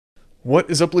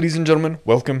What is up, ladies and gentlemen?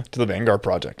 Welcome to the Vanguard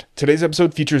Project. Today's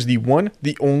episode features the one,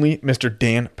 the only Mr.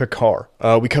 Dan Pickar.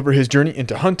 We cover his journey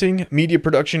into hunting, media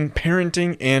production,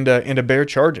 parenting, and a bear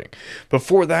charging.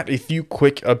 Before that, a few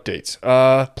quick updates.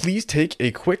 Please take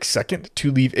a quick second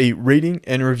to leave a rating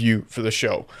and review for the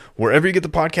show. Wherever you get the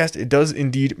podcast, it does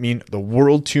indeed mean the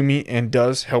world to me and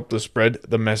does help to spread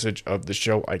the message of the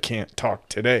show. I can't talk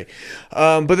today,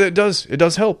 but it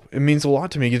does help. It means a lot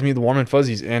to me. It gives me the warm and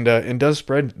fuzzies and does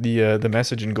spread the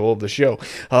message and goal of the show.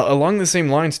 Along the same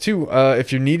lines too,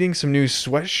 if you're needing some new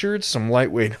sweatshirts, some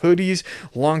lightweight hoodies,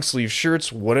 long sleeve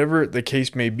shirts, whatever the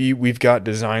case may be, we've got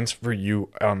designs for you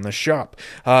on the shop.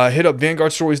 Hit up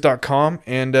vanguardstories.com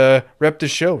and rep the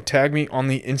show. Tag me on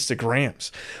the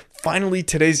Instagrams. Finally,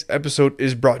 today's episode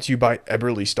is brought to you by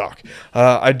Eberly Stock.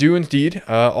 I do indeed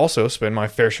also spend my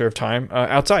fair share of time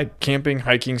outside, camping,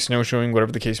 hiking, snowshoeing,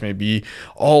 whatever the case may be,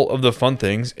 all of the fun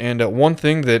things. And one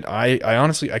thing that I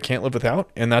honestly I can't live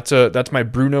without, and that's my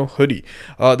Bruno hoodie.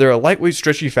 They're a lightweight,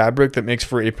 stretchy fabric that makes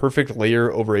for a perfect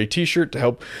layer over a t-shirt to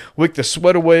help wick the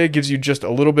sweat away. It gives you just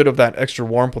a little bit of that extra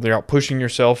warmth when you're out pushing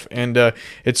yourself. And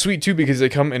it's sweet too because they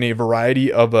come in a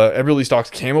variety of Eberly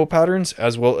Stock's camo patterns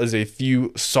as well as a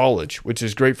few solid, which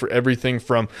is great for everything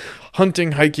from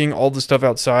hunting, hiking, all the stuff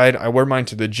outside. I wear mine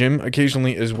to the gym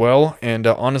occasionally as well, and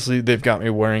honestly, they've got me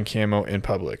wearing camo in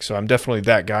public, so I'm definitely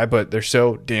that guy, but they're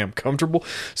so damn comfortable.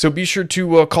 So be sure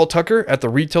to call Tucker at the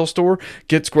retail store,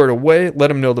 get squared away,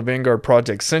 let him know the Vanguard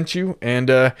Project sent you, and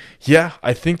yeah,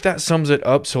 I think that sums it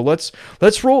up. So let's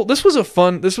roll. This was a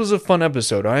fun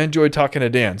episode. I enjoyed talking to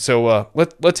Dan, so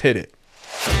let's hit it.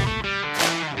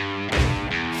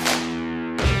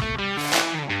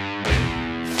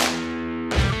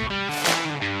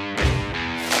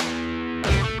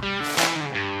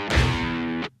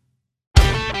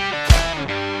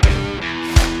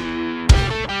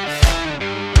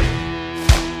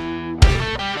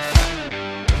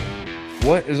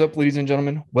 What is up, ladies and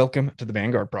gentlemen? Welcome to the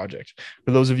Vanguard Project.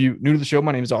 For those of you new to the show,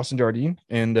 my name is Austin Jardine,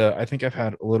 and I think I've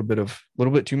had a little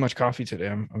bit too much coffee today.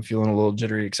 I'm feeling a little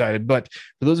jittery excited. But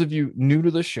for those of you new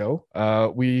to the show,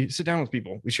 we sit down with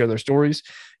people, we share their stories,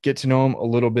 get to know them a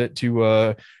little bit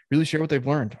to really share what they've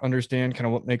learned, understand kind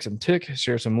of what makes them tick,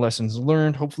 share some lessons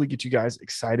learned, hopefully get you guys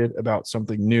excited about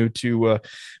something new to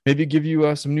maybe give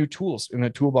you some new tools in the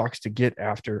toolbox to get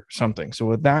after something. So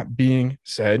with that being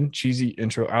said, cheesy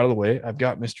intro out of the way, I've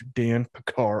got Mr. Dan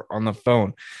Pickar on the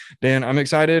phone. Dan, I'm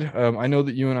excited. I know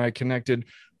that you and I connected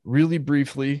really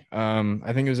briefly.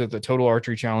 I think it was at the Total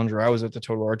Archery Challenge, or I was at the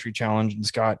Total Archery Challenge, and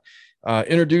Scott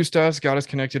introduced us, got us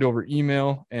connected over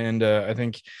email. And I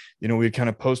think, we kind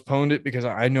of postponed it because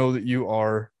I know that you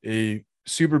are a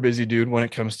super busy dude when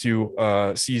it comes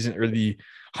to season or the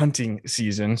hunting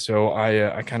season. So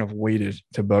I kind of waited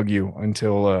to bug you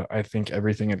until I think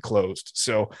everything had closed.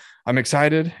 So I'm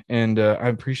excited, and I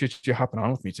appreciate you hopping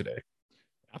on with me today.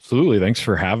 Absolutely. Thanks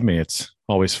for having me. It's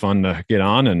always fun to get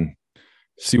on and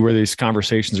see where these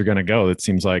conversations are going to go. It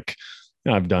seems like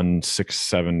I've done 6,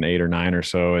 7, 8, or 9 or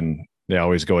so, and they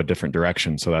always go a different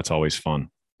direction. So that's always fun.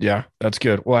 Yeah, that's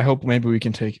good. Well, I hope maybe we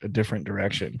can take a different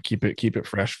direction. Keep it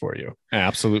fresh for you.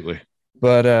 Absolutely.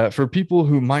 But for people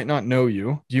who might not know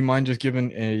you, do you mind just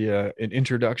giving an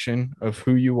introduction of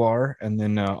who you are, and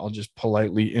then I'll just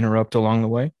politely interrupt along the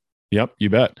way? Yep,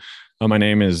 you bet. My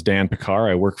name is Dan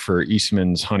Pickar. I work for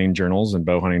Eastmans hunting journals and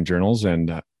bow hunting journals,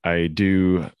 and I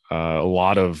do a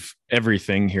lot of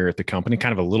everything here at the company,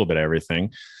 kind of a little bit of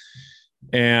everything.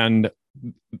 And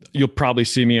you'll probably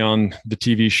see me on the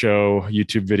TV show,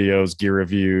 YouTube videos, gear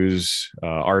reviews,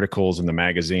 articles in the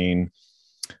magazine.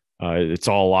 It's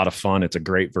all a lot of fun. It's a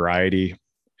great variety,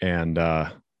 and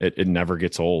it never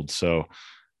gets old. So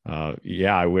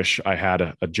yeah, I wish I had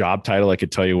a job title I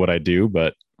could tell you what I do,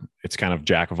 but it's kind of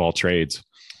jack of all trades.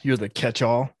 You're the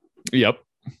catch-all. Yep,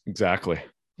 exactly.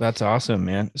 That's awesome,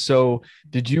 man. So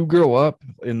did you grow up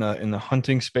in the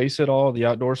hunting space at all, the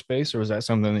outdoor space, or was that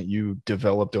something that you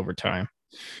developed over time?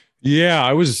 Yeah,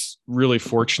 I was really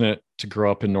fortunate to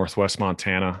grow up in Northwest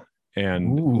Montana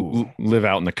and live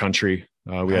out in the country.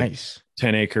 We had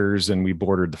 10 acres, and we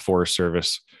bordered the Forest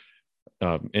Service,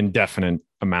 indefinite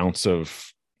amounts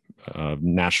of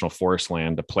national forest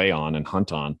land to play on and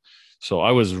hunt on. So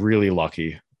I was really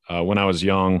lucky. When I was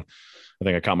young, I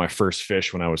think I caught my first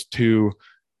fish when I was 2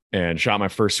 and shot my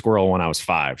first squirrel when I was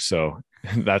 5. So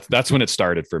that's when it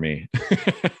started for me.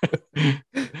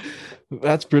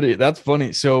 That's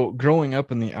funny. So growing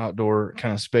up in the outdoor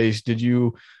kind of space, did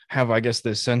you have, I guess,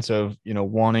 this sense of,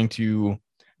 wanting to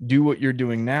do what you're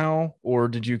doing now, or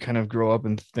did you kind of grow up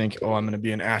and think, oh, I'm going to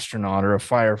be an astronaut or a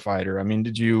firefighter? I mean,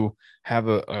 did you have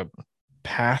a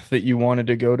path that you wanted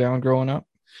to go down growing up?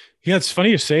 Yeah, it's funny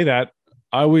you say that.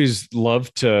 I always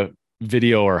loved to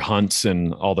video our hunts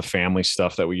and all the family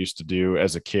stuff that we used to do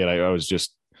as a kid. I was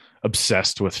just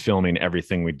obsessed with filming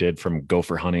everything we did, from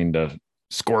gopher hunting to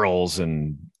squirrels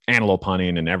and antelope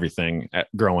hunting and everything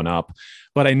growing up.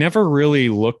 But I never really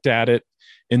looked at it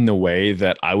in the way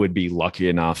that I would be lucky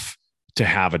enough to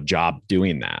have a job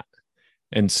doing that.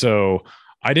 And so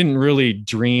I didn't really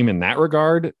dream in that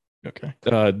regard, Okay.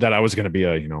 that I was going to be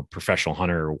a, professional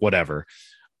hunter or whatever.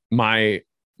 My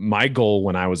goal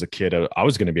when I was a kid, I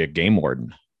was going to be a game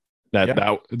warden. That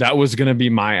Yeah. that was going to be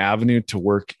my avenue to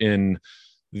work in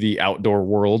the outdoor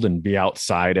world and be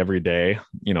outside every day.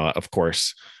 Of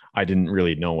course, I didn't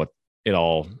really know what it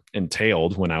all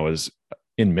entailed when I was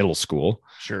in middle school.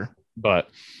 Sure. But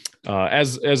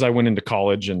as I went into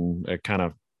college and I kind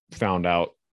of found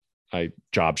out, I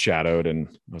job shadowed and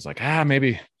I was like,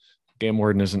 maybe game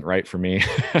warden isn't right for me,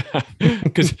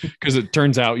 because it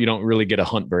turns out you don't really get to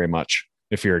hunt very much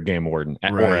if you're a game warden,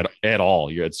 Right. or at all.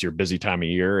 It's your busy time of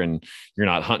year, and you're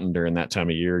not hunting during that time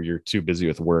of year. You're too busy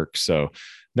with work. So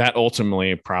that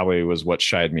ultimately probably was what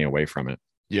shied me away from it.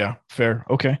 Yeah, fair.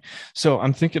 Okay. So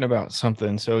I'm thinking about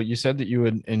something. So you said that you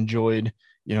had enjoyed,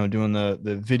 doing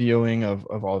the videoing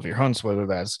of all of your hunts, whether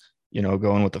that's,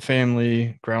 going with the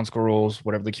family, ground squirrels,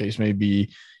 whatever the case may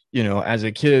be. As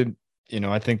a kid,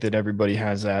 I think that everybody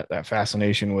has that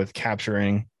fascination with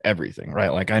capturing everything,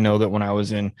 right? Like I know that when I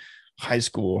was in high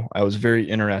school, I was very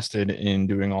interested in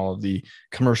doing all of the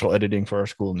commercial editing for our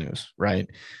school news, right?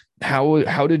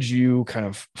 How did you kind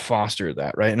of foster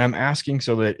that, right? And I'm asking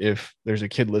so that if there's a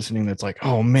kid listening that's like,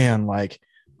 oh man, like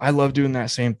I love doing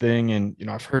that same thing, and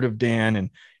I've heard of Dan, and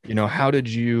how did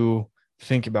you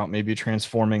think about maybe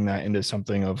transforming that into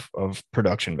something of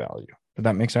production value? Did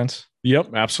that make sense?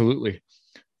 Yep, absolutely.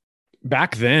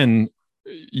 Back then,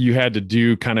 you had to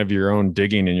do kind of your own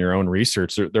digging and your own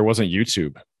research. There wasn't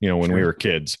YouTube, when we Sure. were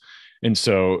kids. And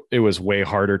so it was way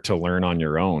harder to learn on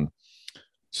your own.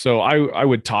 So I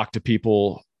would talk to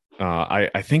people.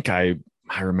 I think I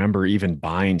remember even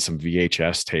buying some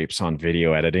VHS tapes on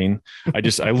video editing.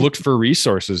 I looked for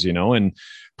resources, and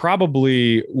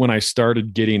probably when I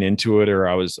started getting into it, or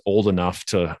I was old enough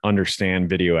to understand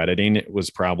video editing, it was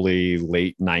probably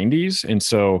late 90s. And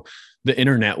so the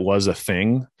internet was a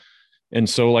thing. And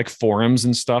so like forums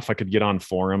and stuff, I could get on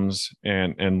forums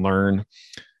and learn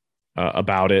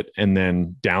about it, and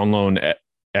then download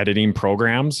editing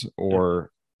programs, or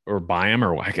buy them,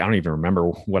 or I don't even remember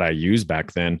what I used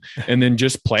back then, and then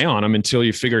just play on them until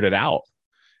you figured it out.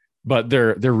 But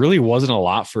there really wasn't a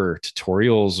lot for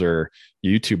tutorials or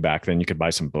YouTube back then. You could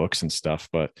buy some books and stuff,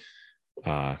 but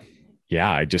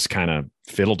yeah, I just kind of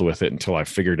fiddled with it until I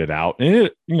figured it out. And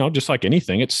it, just like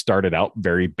anything, it started out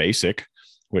very basic,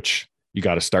 which you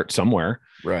got to start somewhere.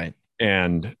 Right.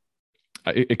 And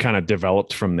it kind of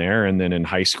developed from there. And then in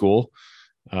high school,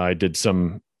 I did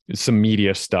some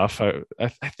media stuff.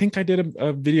 I think I did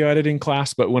a video editing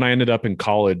class, but when I ended up in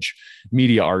college,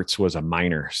 media arts was a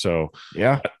minor. So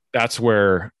Yeah. that's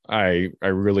where I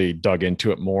really dug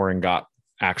into it more and got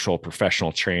actual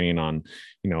professional training on,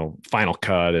 Final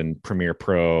Cut and Premiere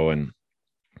Pro and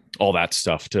all that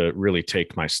stuff to really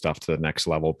take my stuff to the next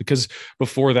level. Because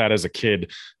before that, as a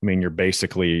kid, I mean, you're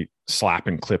basically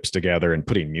slapping clips together and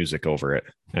putting music over it.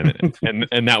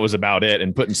 And that was about it.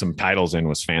 And putting some titles in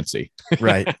was fancy.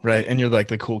 Right. Right. And you're like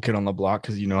the cool kid on the block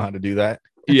because you know how to do that.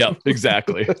 Yeah,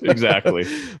 exactly. Exactly.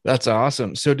 That's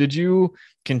awesome. So did you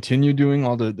continue doing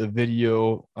all the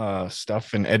video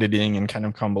stuff and editing and kind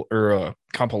of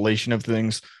compilation of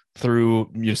things through,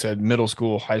 you said, middle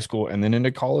school, high school, and then into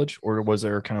college? Or was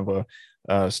there kind of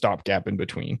a stopgap in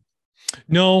between?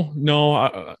 No,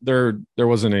 there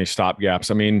wasn't any stop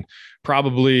gaps. I mean,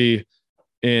 probably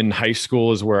in high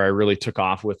school is where I really took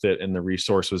off with it, and the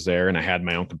resource was there, and I had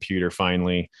my own computer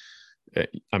finally.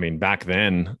 I mean, back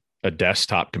then, a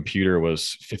desktop computer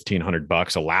was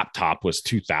 $1,500. A laptop was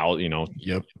 2,000.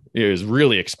 Yep. It was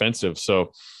really expensive.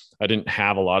 So I didn't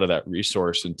have a lot of that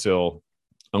resource until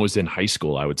I was in high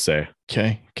school, I would say.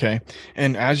 Okay.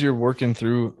 And as you're working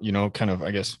through, kind of, I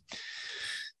guess,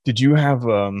 did you have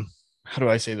how do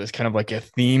I say this, kind of like a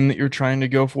theme that you're trying to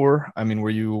go for? I mean, were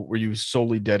you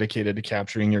solely dedicated to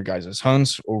capturing your guys'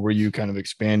 hunts, or were you kind of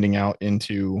expanding out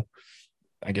into,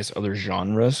 I guess, other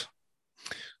genres?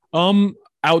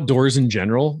 Outdoors in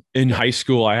general. In high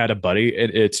school, I had a buddy.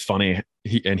 It's funny.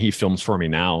 He films for me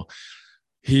now.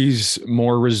 He's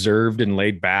more reserved and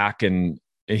laid back, and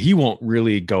he won't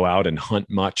really go out and hunt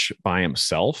much by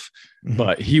himself,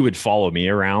 but he would follow me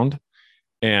around.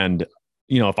 And,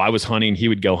 if I was hunting, he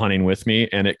would go hunting with me.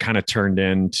 And it kind of turned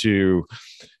into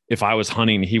if I was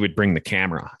hunting, he would bring the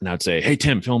camera and I'd say, "Hey,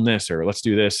 Tim, film this," or "Let's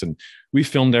do this." And we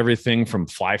filmed everything from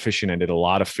fly fishing. I did a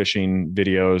lot of fishing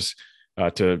videos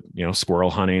to,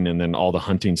 squirrel hunting, and then all the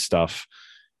hunting stuff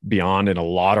beyond, and a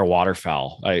lot of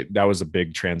waterfowl. That was a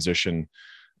big transition.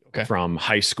 Okay. From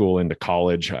high school into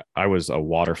college. I was a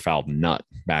waterfowl nut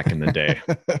back in the day.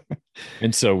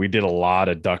 And so we did a lot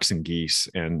of ducks and geese,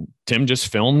 and Tim just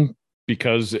filmed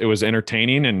because it was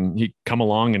entertaining, and he'd come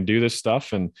along and do this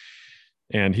stuff. And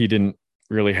he didn't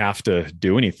really have to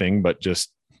do anything but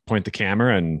just point the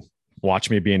camera and watch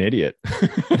me be an idiot.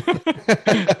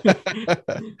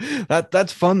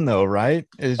 That's fun though, right?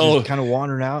 It's just kind of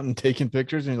wandering out and taking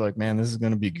pictures, and you're like, man, this is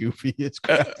going to be goofy. It's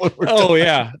crap.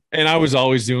 Yeah. And I was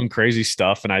always doing crazy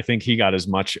stuff. And I think he got as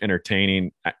much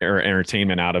entertainment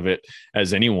out of it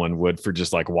as anyone would for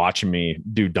just like watching me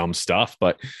do dumb stuff.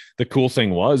 But the cool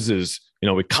thing is,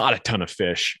 we caught a ton of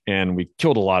fish and we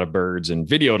killed a lot of birds and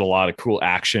videoed a lot of cool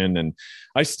action. And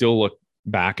I still look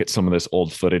back at some of this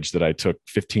old footage that I took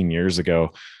 15 years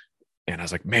ago. And I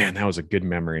was like, man, that was a good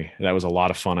memory. That was a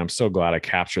lot of fun. I'm so glad I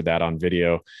captured that on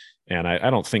video. And I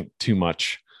don't think too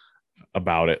much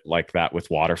about it like that with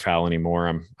waterfowl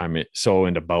anymore. I'm so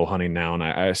into bow hunting now, and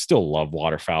I still love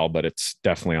waterfowl, but it's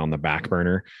definitely on the back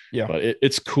burner. Yeah. But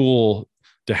it's cool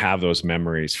to have those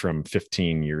memories from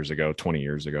 15 years ago, 20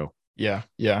 years ago. Yeah.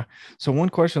 Yeah. So one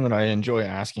question that I enjoy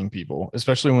asking people,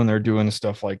 especially when they're doing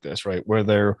stuff like this, right, where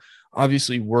they're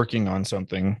obviously working on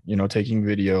something, taking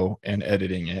video and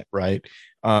editing it, right,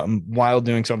 while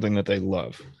doing something that they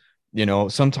love.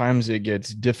 Sometimes it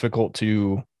gets difficult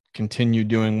to continue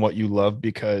doing what you love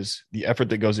because the effort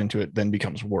that goes into it then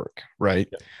becomes work, right?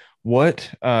 Yeah. What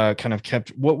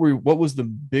what was the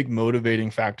big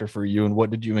motivating factor for you, and what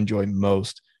did you enjoy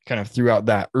most kind of throughout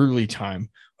that early time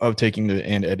of taking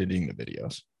and editing the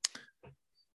videos?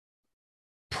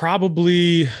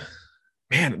 Probably,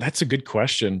 man, that's a good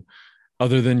question.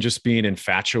 Other than just being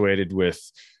infatuated with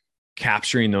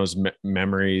capturing those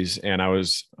memories. And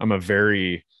I'm a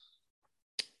very,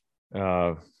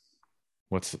 I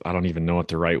don't even know what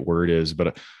the right word is,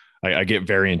 but I get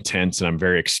very intense and I'm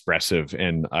very expressive,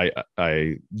 and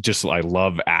I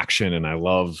love action and I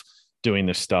love doing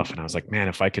this stuff. And I was like, man,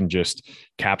 if I can just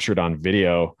capture it on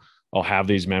video, I'll have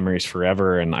these memories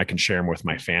forever and I can share them with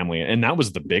my family. And that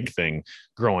was the big thing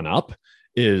growing up,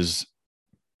 is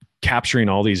capturing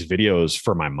all these videos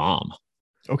for my mom.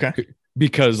 Okay.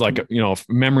 Because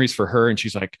memories for her. And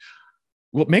she's like,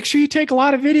 well, make sure you take a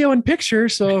lot of video and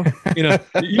pictures. So, you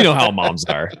know how moms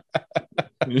are.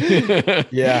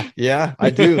 Yeah, I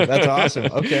do. That's awesome.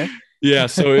 Okay. Yeah.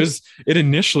 So it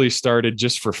initially started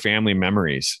just for family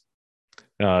memories.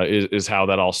 Is how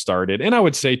that all started. And I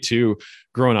would say too,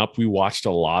 growing up, we watched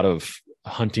a lot of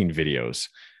hunting videos.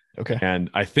 Okay. And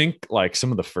I think like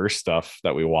some of the first stuff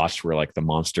that we watched were like the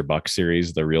Monster Buck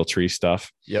series, the Real Tree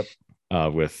stuff. Yep.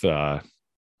 With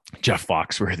Jeff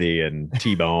Foxworthy and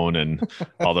T-Bone and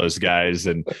all those guys.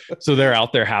 And so they're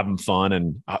out there having fun.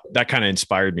 And that kind of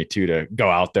inspired me too, to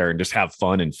go out there and just have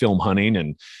fun and film hunting.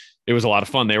 And it was a lot of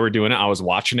fun. They were doing it. I was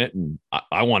watching it, and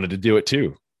I wanted to do it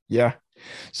too. Yeah.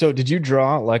 So did you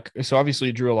draw so obviously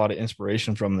you drew a lot of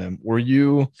inspiration from them. Were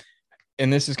you,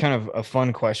 and this is kind of a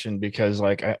fun question because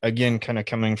again, kind of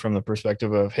coming from the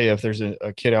perspective of, hey, if there's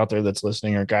a kid out there that's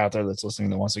listening, or a guy out there that's listening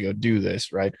that wants to go do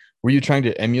this, right? Were you trying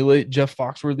to emulate Jeff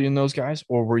Foxworthy and those guys?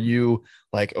 Or were you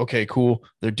like, okay, cool,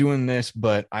 they're doing this,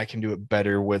 but I can do it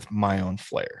better with my own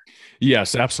flair?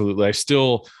 Yes, absolutely.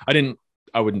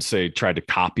 I wouldn't say try to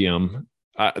copy them.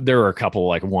 There were a couple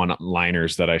like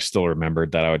one-liners that I still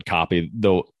remembered that I would copy.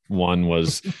 The one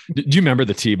was, do you remember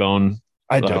the T-Bone?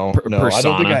 I don't know. I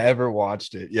don't think I ever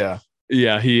watched it. Yeah.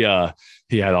 Yeah. He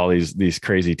had all these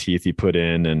crazy teeth he put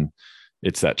in, and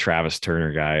it's that Travis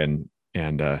Turner guy.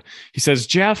 And he says,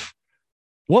 Jeff,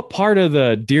 what part of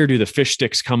the deer do the fish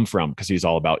sticks come from? Cause he's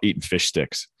all about eating fish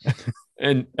sticks.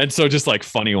 And so just like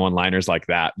funny one-liners like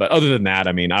that. But other than that,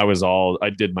 I mean, I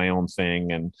did my own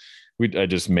thing, and I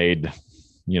just made,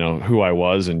 who I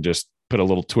was, and just put a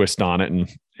little twist on it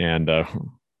and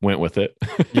went with it.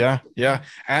 Yeah.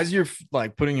 As you're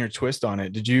like putting your twist on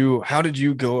it, how did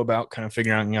you go about kind of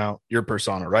figuring out your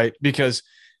persona, right? Because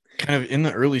kind of in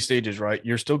the early stages, right,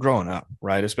 you're still growing up,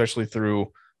 right? Especially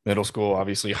through middle school,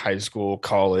 obviously high school,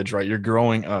 college, right? You're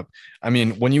growing up. I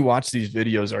mean, when you watch these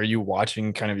videos, are you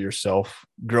watching kind of yourself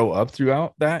grow up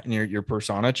throughout that and your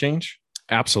persona change?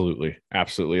 Absolutely.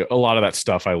 Absolutely. A lot of that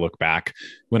stuff, I look back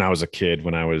when I was a kid,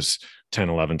 when I was 10,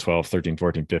 11, 12, 13,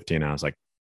 14, 15, I was like,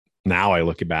 now I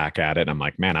look back at it and I'm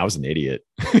like, man, I was an idiot.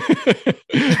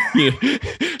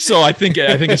 So I think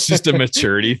it's just a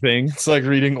maturity thing. It's like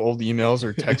reading old emails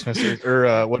or text messages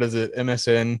or what is it?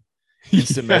 MSN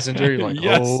instant Yeah, messenger. You're like,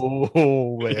 yes.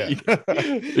 oh man.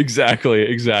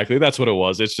 Exactly. That's what it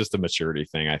was. It's just a maturity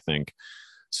thing, I think.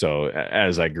 So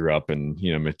as I grew up and,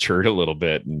 matured a little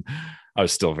bit, and I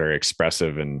was still very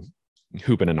expressive and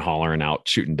hooping and hollering out,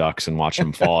 shooting ducks and watching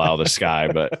them fall out of the sky.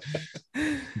 But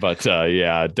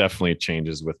yeah, it definitely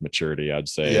changes with maturity, I'd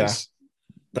say. Yeah.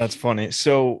 That's funny.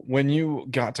 So when you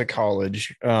got to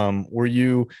college, were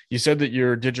you said that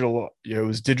your digital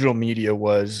media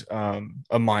was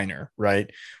a minor,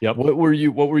 right? Yep. What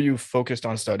were you focused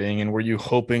on studying, and were you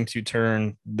hoping to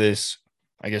turn this,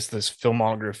 I guess, this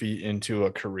filmography into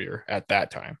a career at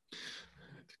that time?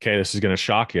 Okay. This is going to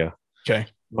shock you. Okay.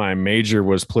 My major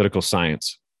was political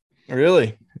science.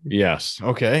 Really? Yes.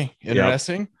 Okay. Yep.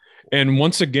 Interesting. And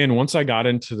once I got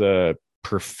into the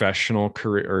professional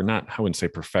career, or not, I wouldn't say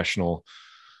professional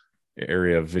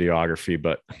area of videography,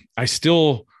 but I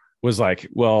still was like,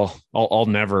 well, I'll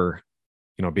never,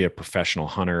 be a professional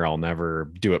hunter. I'll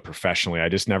never do it professionally. I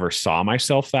just never saw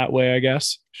myself that way, I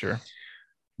guess. Sure.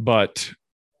 But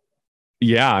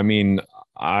yeah, I mean,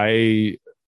 I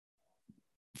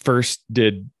first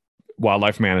did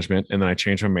wildlife management, and then I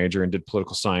changed my major and did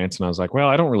political science. And I was like, well,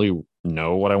 I don't really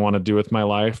know what I want to do with my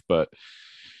life, but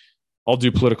I'll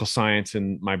do political science.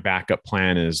 And my backup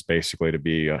plan is basically to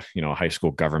be a high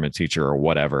school government teacher or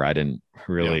whatever. I didn't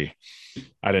really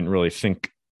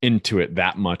think into it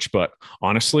that much, but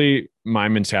honestly, my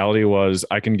mentality was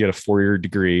I can get a 4-year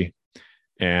degree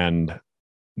and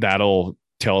that'll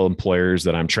tell employers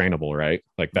that I'm trainable, right?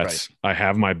 Like I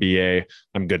have my BA,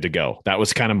 I'm good to go. That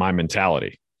was kind of my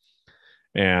mentality.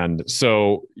 And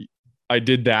so I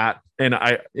did that. And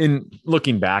in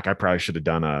looking back, I probably should have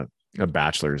done a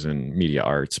bachelor's in media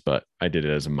arts, but I did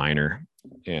it as a minor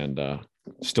and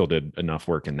still did enough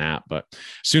work in that. But as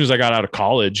soon as I got out of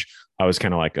college, I was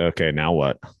kind of like, okay, now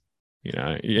what?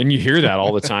 And you hear that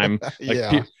all the time. Like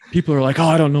Yeah. people are like, oh,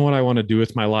 I don't know what I want to do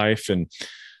with my life. And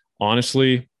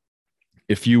honestly,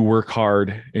 if you work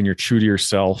hard and you're true to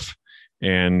yourself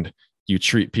and you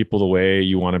treat people the way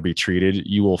you want to be treated,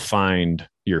 you will find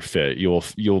your fit.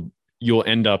 You'll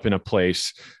end up in a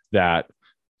place that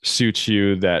suits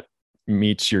you, that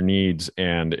meets your needs,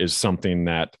 and is something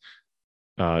that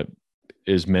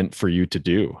is meant for you to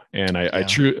do. And I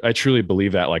truly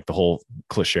believe that, like the whole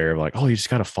cliche of like, oh, you just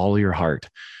got to follow your heart,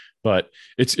 but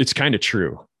it's kind of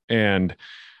true. And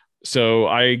so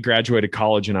I graduated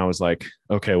college and I was like,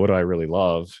 okay, what do I really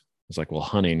love? I was like, well,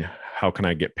 hunting. How can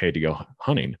I get paid to go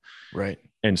hunting? Right.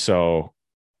 And so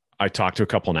I talked to a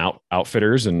couple of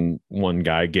outfitters, and one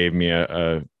guy gave me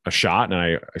a shot, and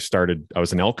I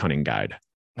was an elk hunting guide.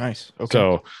 Nice. Okay.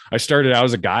 So I started out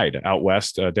as a guide out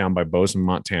west, down by Bozeman,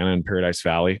 Montana, in Paradise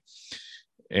Valley.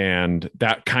 And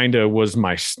that kind of was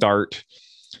my start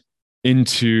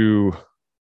into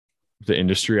the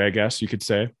industry, I guess you could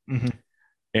say. Mm-hmm.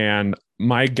 And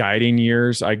my guiding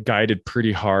years, I guided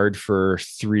pretty hard for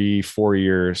 3-4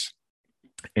 years.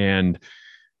 And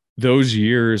those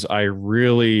years, I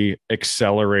really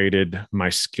accelerated my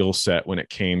skill set when it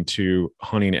came to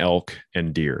hunting elk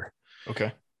and deer.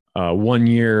 Okay. 1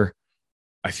 year,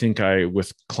 I think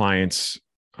with clients,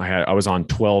 I was on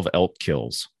 12 elk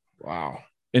kills. Wow.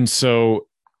 And so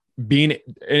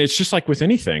it's just like with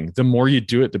anything, the more you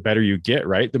do it, the better you get,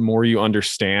 right? The more you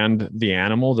understand the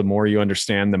animal, the more you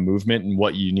understand the movement and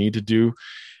what you need to do.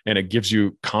 And it gives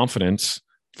you confidence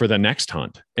for the next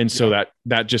hunt. And so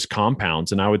that just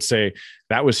compounds. And I would say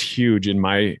that was huge in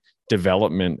my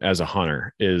development as a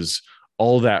hunter, is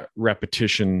all that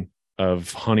repetition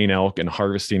of hunting elk and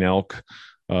harvesting elk,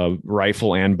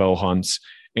 rifle and bow hunts.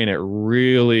 And it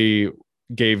really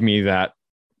gave me that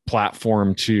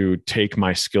platform to take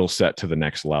my skill set to the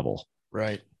next level.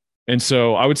 Right. And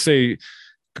so I would say,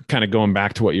 kind of going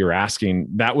back to what you're asking,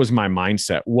 that was my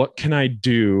mindset. What can I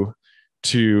do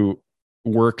to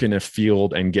work in a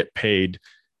field and get paid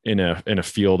in a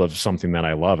field of something that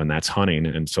I love? And that's hunting.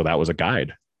 And so that was a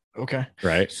guide. Okay.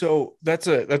 Right. So that's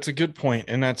a good point.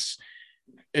 And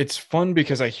it's fun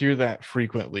because I hear that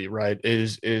frequently, right?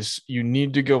 Is you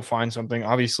need to go find something,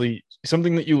 obviously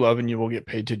something that you love, and you will get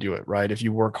paid to do it, right? If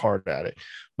you work hard at it.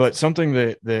 But something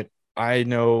that I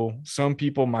know some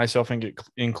people, myself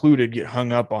included, get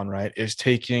hung up on, right, is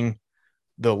taking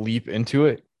the leap into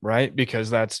it, right?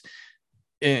 Because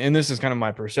and this is kind of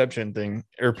my perception,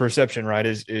 right?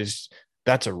 Is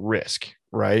that's a risk,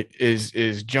 right?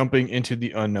 Is jumping into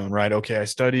the unknown, right? Okay, I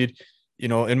studied,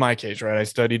 in my case, right, I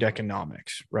studied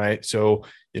economics, right? So,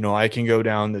 I can go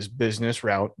down this business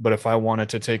route, but if I wanted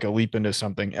to take a leap into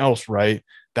something else, right,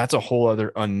 that's a whole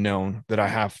other unknown that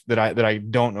I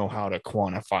don't know how to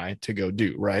quantify to go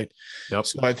do, right? Yep.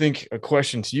 So I think a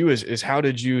question to you is how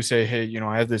did you say, hey,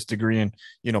 I have this degree in,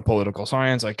 political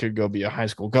science. I could go be a high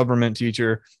school government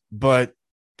teacher, but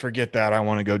forget that. I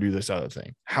want to go do this other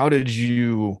thing. How did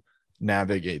you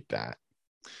navigate that?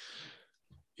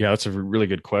 Yeah, that's a really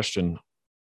good question.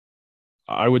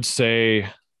 I would say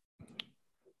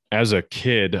as a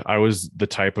kid, I was the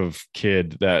type of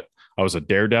kid that I was a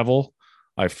daredevil.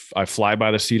 I fly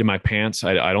by the seat of my pants.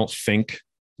 I don't think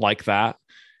like that.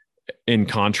 In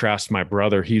contrast, my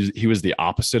brother, he was the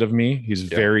opposite of me. He's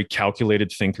a very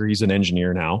calculated thinker. He's an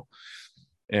engineer now.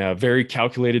 A very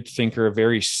calculated thinker, a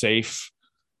very safe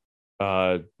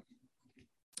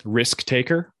risk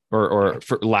taker, or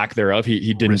for lack thereof.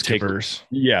 He didn't take risk.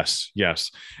 Yes.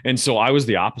 And so I was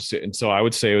the opposite. And so I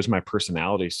would say it was my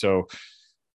personality. So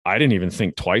I didn't even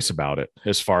think twice about it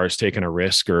as far as taking a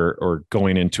risk or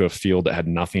going into a field that had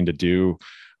nothing to do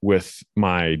with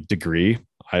my degree.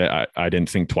 I didn't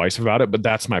think twice about it, but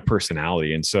that's my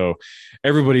personality. And so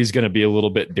everybody's going to be a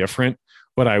little bit different,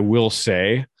 but I will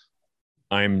say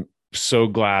I'm so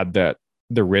glad that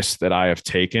the risks that I have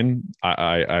taken,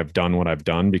 I've done what I've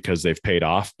done because they've paid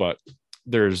off, but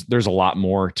there's a lot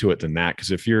more to it than that.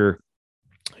 Cause if you're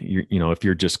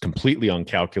just completely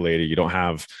uncalculated, you don't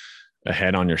have a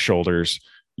head on your shoulders,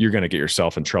 you're going to get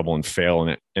yourself in trouble and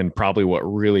fail. And probably what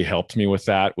really helped me with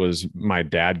that was my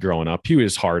dad growing up. He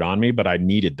was hard on me, but I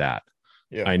needed that.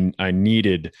 Yeah. I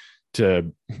needed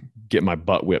to get my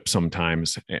butt whipped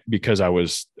sometimes because I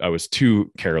was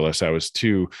too careless. I was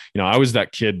too, I was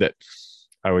that kid that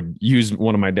I would use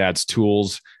one of my dad's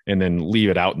tools and then leave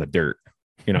it out in the dirt,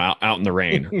 out in the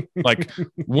rain. Like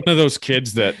one of those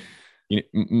kids that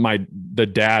the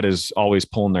dad is always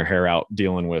pulling their hair out,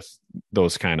 dealing with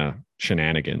those kind of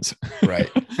shenanigans. Right.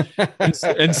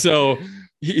 and so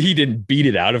he didn't beat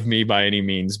it out of me by any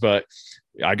means, but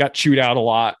I got chewed out a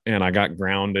lot and I got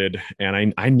grounded,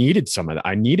 and I needed some of that.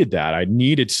 I needed that. I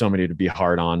needed somebody to be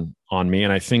hard on me.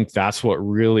 And I think that's what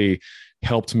really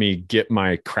helped me get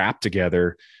my crap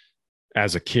together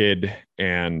as a kid.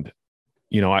 And,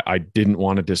 I didn't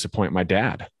want to disappoint my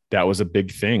dad. That was a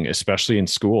big thing, especially in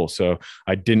school. So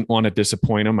I didn't want to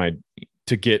disappoint him.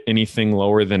 To get anything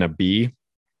lower than a B,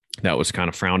 that was kind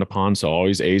of frowned upon. So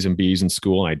always A's and B's in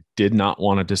school. And I did not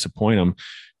want to disappoint him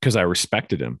because I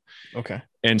respected him. Okay.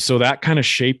 And so that kind of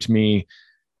shaped me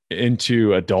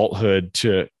into adulthood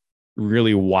to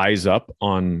really wise up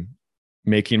on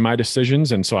making my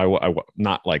decisions. And so I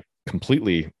not like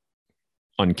completely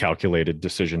uncalculated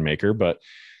decision maker, but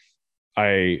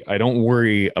I don't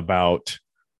worry about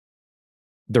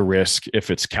the risk if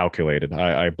it's calculated.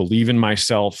 I believe in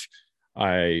myself.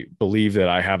 I believe that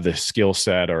I have the skill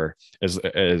set,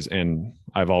 and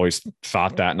I've always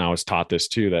thought that, and I was taught this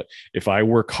too, that if I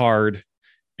work hard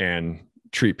and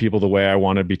treat people the way I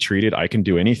want to be treated, I can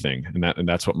do anything. And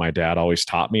that's what my dad always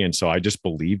taught me. And so I just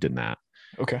believed in that.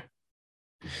 Okay.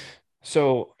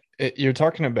 So you're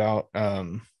talking about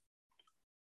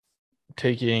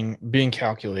being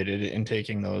calculated and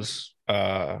taking those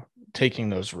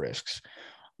risks.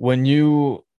 When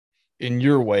you, in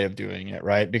your way of doing it,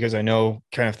 right? Because I know,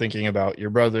 kind of thinking about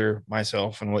your brother,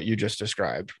 myself, and what you just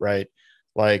described, right?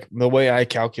 Like the way I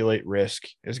calculate risk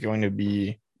is going to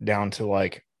be down to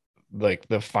like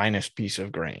the finest piece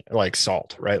of grain, like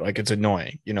salt, right? Like it's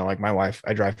annoying, like my wife,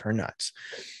 I drive her nuts.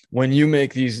 When you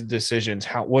make these decisions,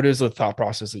 what is the thought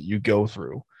process that you go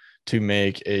through to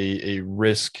make a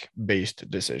risk-based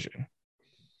decision?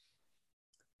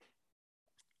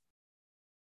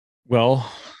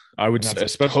 Well, I would say,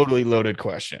 especially a totally loaded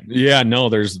question. Yeah, no,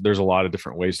 there's a lot of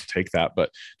different ways to take that,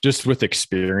 but just with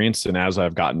experience, and as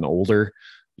I've gotten older,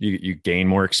 you gain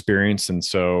more experience, and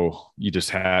so you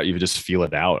just feel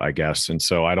it out, I guess. And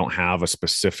so I don't have a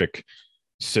specific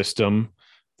system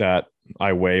that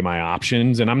I weigh my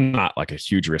options, and I'm not like a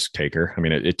huge risk taker. I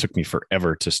mean, it took me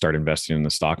forever to start investing in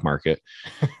the stock market,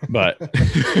 but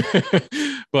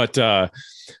I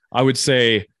would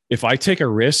say if I take a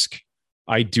risk,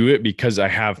 I do it because I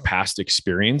have past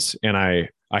experience, and I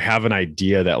have an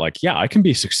idea that like, yeah, I can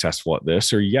be successful at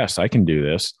this, or yes, I can do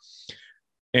this.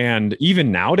 And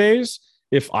even nowadays,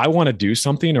 if I want to do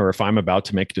something, or if I'm about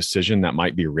to make a decision that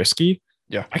might be risky,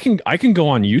 yeah, I can go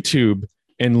on YouTube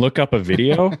and look up a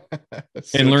video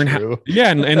and learn how,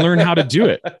 and learn how to do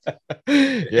it.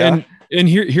 Yeah. And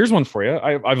here's one for you.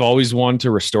 I've always wanted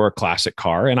to restore a classic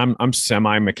car, and I'm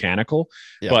semi-mechanical,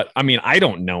 but I mean, I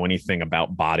don't know anything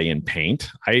about body and paint.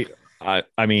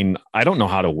 I mean, I don't know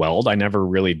how to weld. I never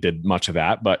really did much of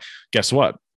that, but guess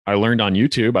what? I learned on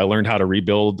YouTube. I learned how to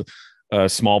rebuild a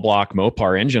small block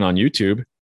Mopar engine on YouTube.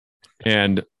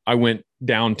 And I went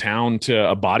downtown to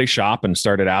a body shop and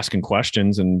started asking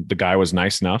questions. And the guy was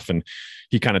nice enough and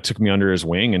he kind of took me under his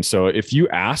wing. And so if you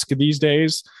ask these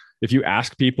days, if you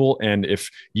ask people and if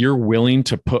you're willing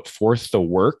to put forth the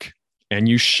work and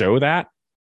you show that,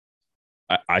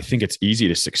 I think it's easy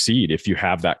to succeed if you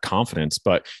have that confidence,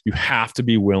 but you have to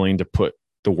be willing to put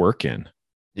the work in.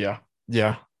 Yeah.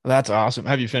 Yeah. That's awesome.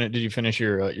 Have you finished? Did you finish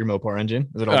your Mopar engine?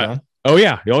 Is it all done? Oh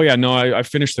yeah. No, I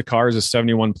finished the car as a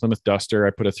 71 Plymouth Duster. I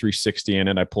put a 360 in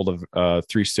it. I pulled a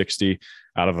 360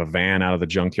 out of a van out of the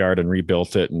junkyard and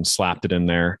rebuilt it and slapped it in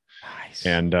there. Nice.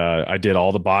 And I did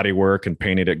all the body work and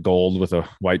painted it gold with a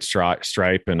white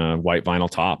stripe and a white vinyl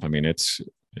top. I mean, it's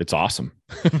awesome.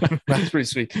 That's pretty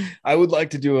sweet. I would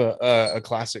like to do a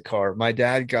classic car. My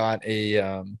dad got a,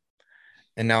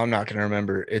 and now I'm not going to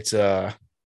remember. It's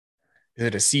is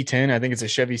it a C10? I think it's a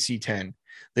Chevy C10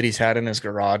 that he's had in his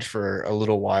garage for a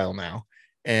little while now.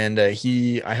 And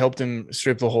I helped him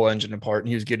strip the whole engine apart and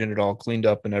he was getting it all cleaned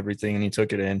up and everything. And he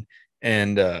took it in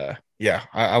and I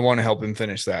want to help him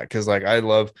finish that. Cause like, I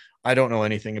don't know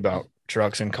anything about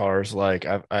trucks and cars. Like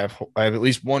I have at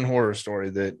least one horror story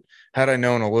that had I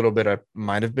known a little bit, I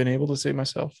might've been able to save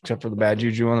myself except for the bad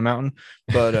juju on the mountain.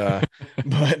 But, I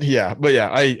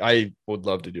would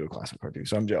love to do a classic car too.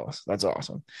 So I'm jealous. That's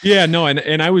awesome. Yeah, no. And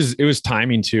it was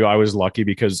timing too. I was lucky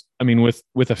because I mean,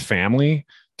 with a family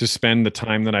to spend the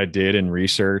time that I did in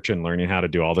research and learning how to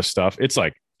do all this stuff, it's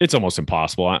almost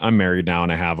impossible. I'm married now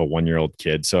and I have a 1-year-old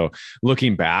kid. So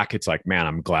looking back, it's like, man,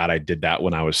 I'm glad I did that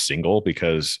when I was single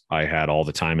because I had all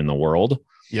the time in the world.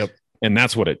 Yep. And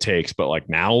that's what it takes. But like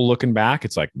now looking back,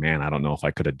 it's like, man, I don't know if I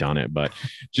could have done it. But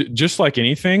just like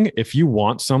anything, if you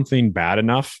want something bad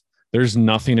enough, there's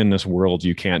nothing in this world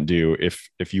you can't do.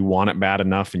 If you want it bad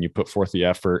enough and you put forth the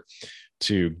effort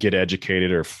to get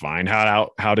educated or find how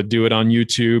to do it on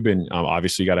YouTube. And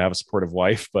obviously you got to have a supportive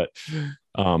wife, but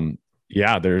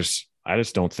yeah, I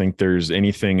just don't think there's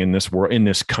anything in this world, in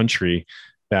this country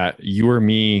that you or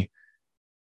me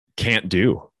can't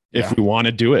do. If we want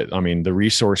to do it. I mean, the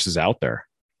resources out there.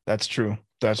 That's true.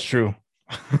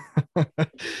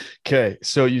 Okay.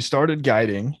 So you started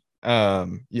guiding. How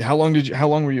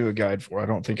long were you a guide for? I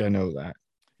don't think I know that.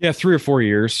 Yeah. 3 or 4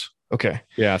 years. Okay.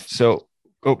 Yeah. So,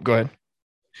 go ahead.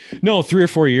 No, 3 or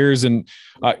 4 years. And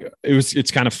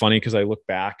it's kind of funny because I look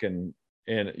back and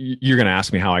you're going to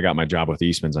ask me how I got my job with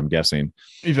Eastmans, I'm guessing.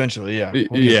 Eventually.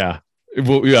 Yeah.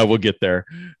 We'll get there.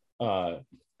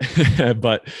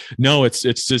 But no, it's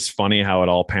just funny how it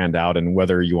all panned out and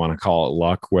whether you want to call it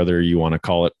luck, whether you want to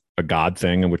call it a God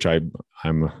thing, in which I'm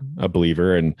a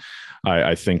believer. And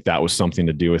I think that was something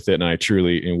to do with it. And I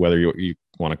truly, whether you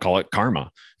want to call it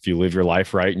karma, if you live your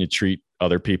life right and you treat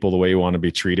other people the way you want to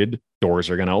be treated, doors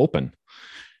are going to open.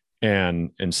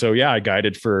 And so, yeah, I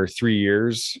guided for 3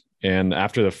 years. And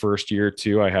after the first year or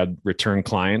two, I had return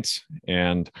clients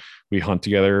and we hunt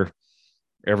together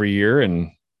every year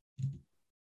and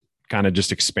kind of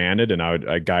just expanded. And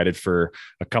I guided for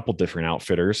a couple different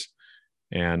outfitters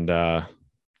and,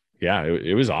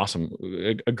 it was awesome.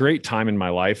 A great time in my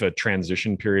life, a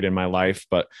transition period in my life.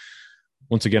 But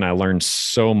once again, I learned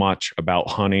so much about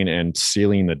hunting and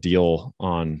sealing the deal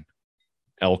on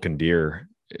elk and deer,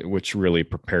 which really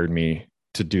prepared me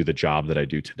to do the job that I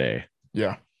do today.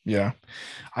 Yeah. Yeah.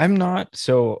 I'm not.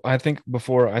 So I think I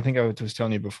was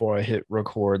telling you before I hit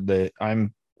record that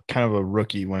I'm kind of a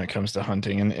rookie when it comes to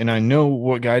hunting. And I know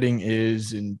what guiding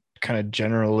is and kind of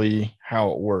generally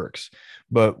how it works.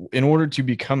 But in order to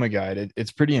become a guide,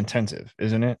 it's pretty intensive,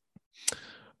 isn't it?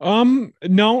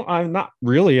 No, I'm not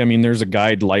really. I mean, there's a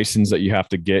guide license that you have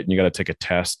to get and you got to take a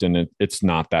test and it's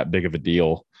not that big of a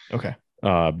deal. Okay.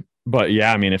 But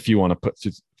yeah, I mean, if you want to put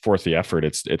forth the effort,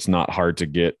 it's not hard to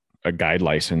get a guide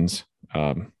license.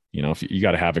 If you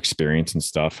got to have experience and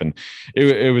stuff. And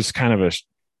it was kind of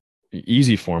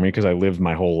easy for me because I lived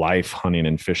my whole life hunting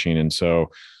and fishing. And so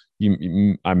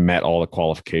I met all the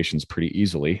qualifications pretty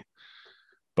easily.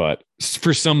 But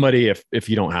for somebody, if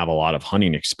you don't have a lot of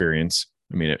hunting experience,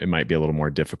 I mean, it might be a little more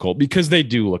difficult because they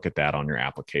do look at that on your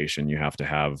application. You have to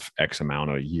have X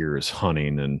amount of years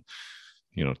hunting and,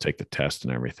 take the test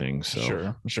and everything.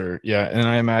 So Sure. Yeah. And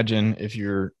I imagine if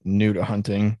you're new to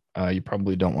hunting, you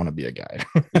probably don't want to be a guide.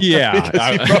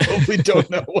 Yeah. You probably don't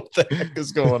know what the heck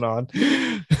is going on.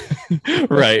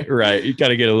 Right. You got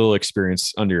to get a little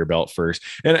experience under your belt first.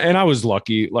 And I was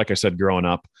lucky, like I said, growing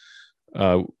up,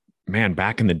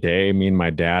 back in the day, me and my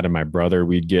dad and my brother,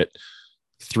 we'd get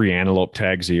 3 antelope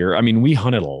tags a year. I mean, we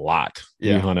hunted a lot.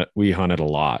 Yeah. We hunted a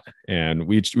lot, and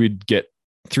we'd get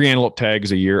 3 antelope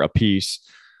tags a year a piece,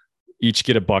 each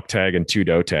get a buck tag and 2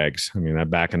 doe tags. I mean, that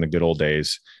back in the good old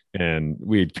days. And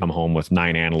we'd come home with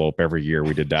 9 antelope every year.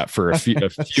 We did that for a few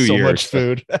So years. much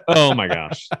food. Oh my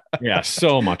gosh. Yeah.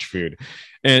 So much food.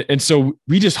 And so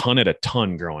we just hunted a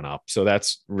ton growing up. So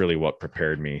that's really what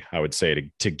prepared me, I would say,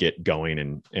 to get going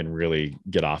and really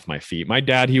get off my feet. My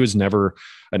dad, he was never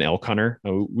an elk hunter.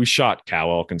 We shot cow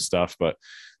elk and stuff, but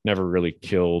never really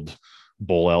killed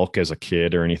bull elk as a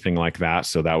kid or anything like that.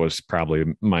 So that was probably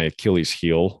my Achilles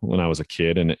heel when I was a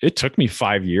kid. And it took me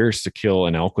 5 years to kill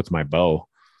an elk with my bow.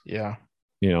 Yeah.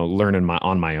 Learning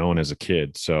on my own as a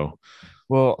kid. So,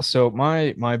 well, so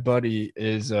my buddy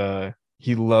is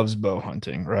he loves bow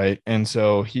hunting, right? And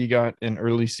so he got an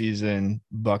early season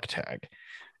buck tag.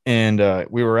 And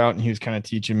we were out and he was kind of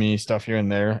teaching me stuff here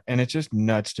and there. And it's just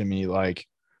nuts to me, like,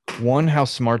 one, how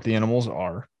smart the animals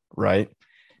are, right?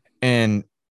 And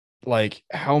like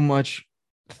how much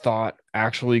thought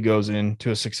actually goes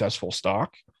into a successful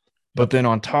stock. But then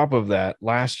on top of that,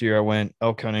 last year I went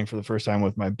elk hunting for the first time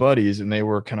with my buddies, and they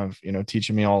were kind of,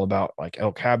 teaching me all about like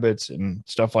elk habits and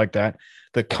stuff like that.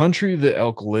 The country that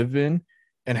elk live in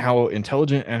and how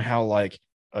intelligent and how like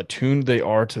attuned they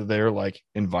are to their like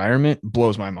environment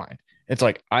blows my mind. It's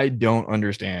like, I don't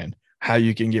understand how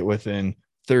you can get within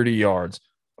 30 yards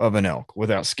of an elk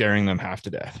without scaring them half to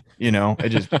death.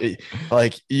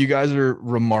 Like, you guys are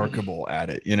remarkable at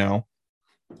it.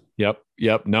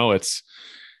 Yep. No,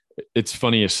 it's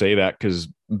funny you say that, because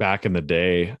back in the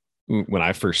day when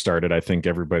I first started, I think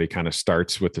everybody kind of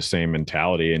starts with the same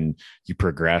mentality, and you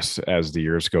progress as the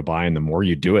years go by, and the more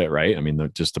you do it, right? I mean,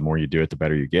 the more you do it, the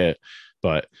better you get.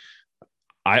 But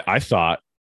I thought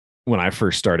when I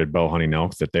first started bow hunting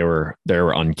elk that they were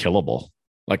unkillable.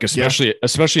 Like,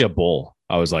 especially a bull.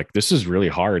 I was like, this is really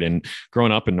hard. And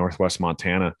growing up in Northwest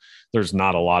Montana, there's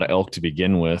not a lot of elk to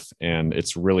begin with, and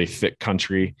it's really thick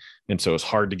country. And so it's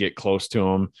hard to get close to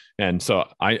them. And so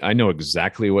I know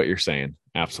exactly what you're saying.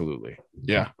 Absolutely.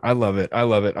 Yeah. I love it. I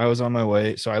was on my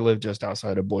way. So I live just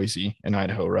outside of Boise in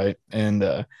Idaho. Right. And,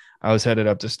 I was headed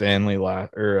up to Stanley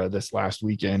this last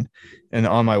weekend. And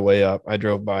on my way up, I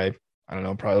drove by, I don't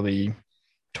know, probably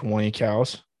 20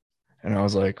 cows. And I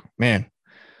was like, man,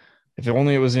 if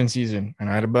only it was in season and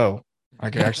I had a bow, I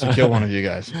could actually kill one of you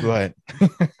guys. But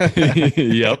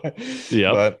yep.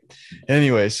 But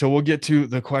anyway, so we'll get to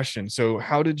the question. So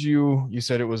how did you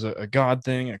said it was a God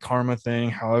thing, a karma thing,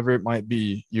 however it might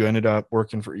be, you ended up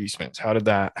working for Eastmans. How did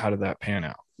that pan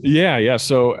out? Yeah.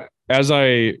 So as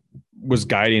I was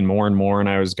guiding more and more, and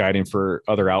I was guiding for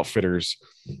other outfitters,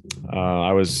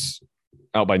 I was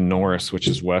out by Norris, which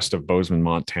is west of Bozeman,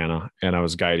 Montana. And I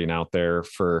was guiding out there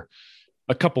for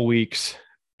a couple weeks,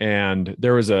 and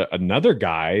there was another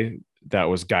guy that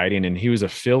was guiding, and he was a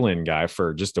fill-in guy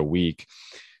for just a week.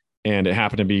 And it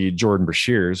happened to be Jordan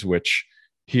Brashears, which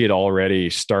he had already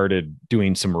started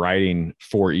doing some writing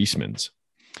for Eastmans.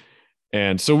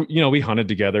 And so, we hunted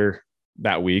together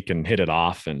that week and hit it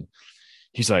off. And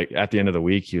he's like, at the end of the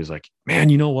week, he was like, man,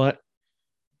 you know what?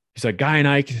 He's like, Guy and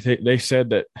Ike, they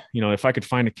said that, if I could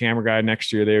find a camera guy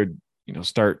next year, they would,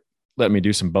 start letting me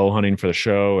do some bow hunting for the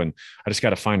show. And I just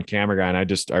got to find a camera guy. And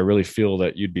I really feel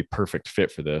that you'd be perfect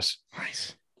fit for this.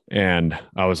 Nice. And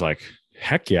I was like,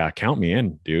 heck yeah, count me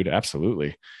in, dude.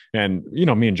 Absolutely. And,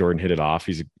 me and Jordan hit it off.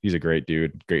 He's a great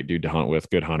dude to hunt with,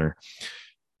 good hunter.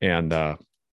 And,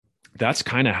 that's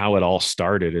kind of how it all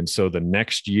started. And so the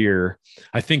next year,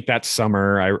 I think that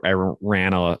summer, I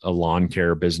ran a lawn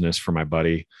care business for my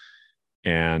buddy.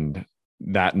 And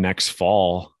that next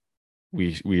fall,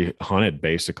 we hunted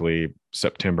basically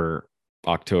September,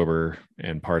 October,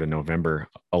 and part of November,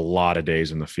 a lot of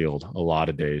days in the field, a lot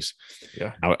of days.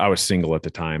 Yeah. I was single at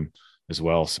the time as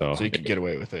well. So you could get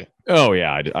away with it. Oh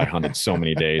yeah. I hunted so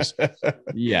many days.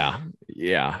 Yeah.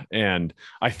 And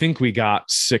I think we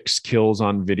got 6 kills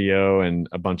on video and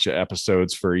a bunch of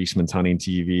episodes for Eastman's Hunting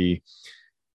TV.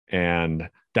 And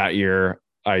that year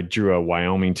I drew a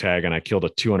Wyoming tag and I killed a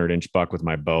 200-inch buck with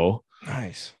my bow.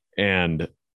 Nice. And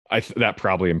that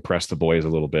probably impressed the boys a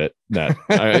little bit that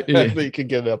you could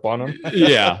get up on them.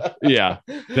 Yeah.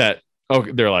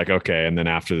 They're like, okay. And then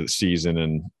after the season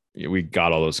and we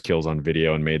got all those kills on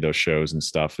video and made those shows and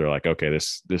stuff, they're like, okay,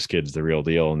 this kid's the real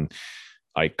deal. And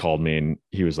Ike called me and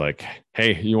he was like,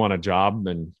 hey, you want a job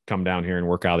and come down here and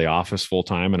work out of the office full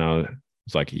time? And I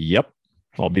was like, yep,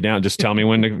 I'll be down. Just tell me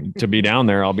when to be down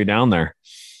there. I'll be down there.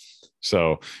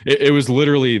 So it was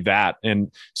literally that.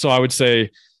 And so I would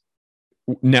say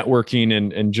networking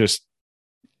and just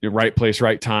right place,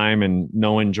 right time, and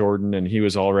knowing Jordan, and he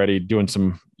was already doing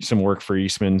some work for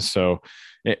Eastman. So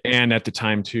And at the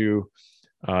time too,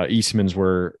 Eastmans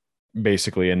were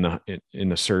basically in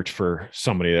the search for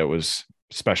somebody that was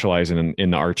specializing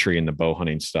in the archery and the bow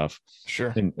hunting stuff.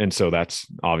 Sure. And so that's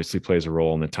obviously plays a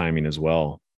role in the timing as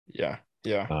well. Yeah.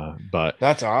 Yeah. But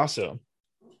That's awesome.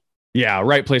 yeah,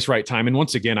 right place, right time. And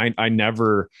once again, I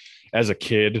never, as a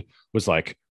kid, was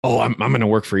like, oh, I'm going to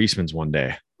work for Eastman's one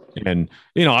day. And,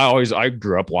 I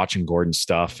grew up watching Gordon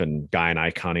stuff and Guy and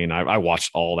Ike hunting. I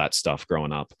watched all that stuff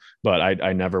growing up, but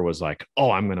I never was like,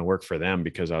 oh, I'm going to work for them,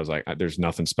 because I was like, there's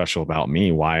nothing special about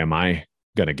me. Why am I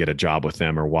going to get a job with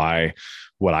them, or why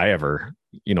would I ever,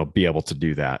 be able to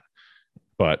do that?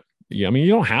 But yeah, I mean,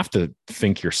 you don't have to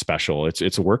think you're special.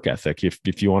 It's a work ethic.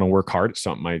 If you want to work hard at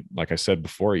something, like I said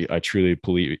before, I truly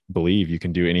believe you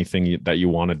can do anything that you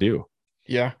want to do.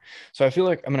 Yeah. So I feel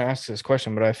like I'm going to ask this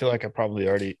question, but I feel like I probably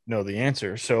already know the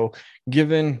answer. So,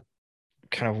 given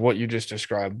kind of what you just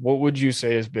described, what would you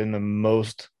say has been the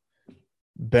most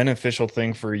beneficial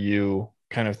thing for you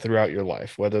kind of throughout your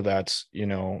life, whether that's,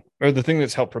 or the thing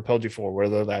that's helped propelled you forward,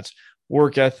 whether that's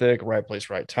work ethic, right place,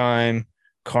 right time,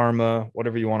 karma,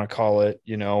 whatever you want to call it,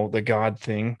 the God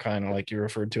thing, kind of like you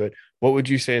referred to it. What would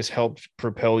you say has helped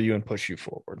propel you and push you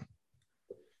forward?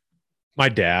 My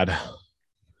dad.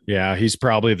 Yeah, he's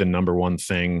probably the number one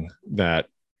thing that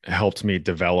helped me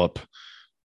develop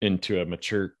into a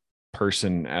mature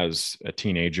person as a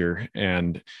teenager.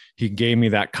 And he gave me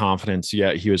that confidence,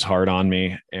 yet he was hard on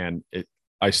me. And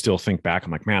I still think back,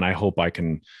 I'm like, man, I hope I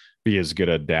can be as good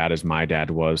a dad as my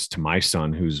dad was to my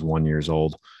son, who's 1 year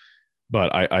old.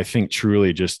 But I think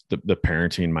truly just the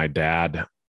parenting my dad,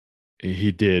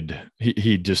 he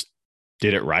just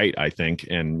did it right, I think,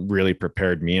 and really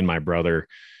prepared me and my brother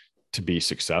to be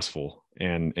successful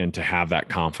and to have that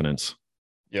confidence.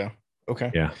 Yeah.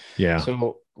 Okay. Yeah. Yeah.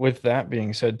 So with that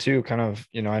being said too, kind of,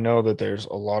 I know that there's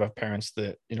a lot of parents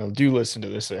that, do listen to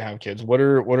this that have kids. What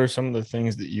are some of the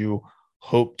things that you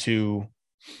hope to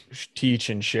teach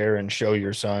and share and show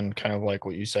your son, kind of like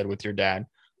what you said with your dad,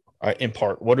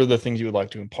 impart? What are the things you would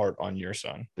like to impart on your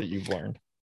son that you've learned?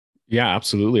 Yeah,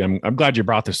 absolutely. I'm glad you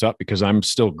brought this up, because I'm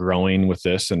still growing with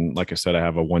this. And like I said, I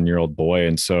have a 1 year old boy.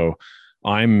 And so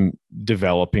I'm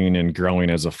developing and growing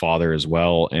as a father as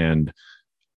well. And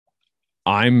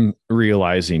I'm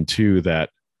realizing too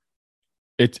that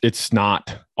it's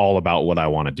not all about what I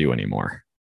want to do anymore.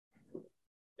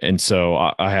 And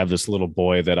so I have this little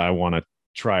boy that I want to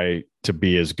try to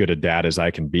be as good a dad as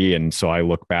I can be. And so I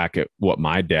look back at what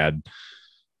my dad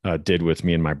did with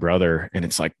me and my brother, and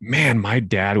it's like, man, my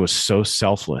dad was so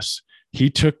selfless.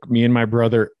 He took me and my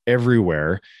brother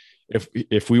everywhere.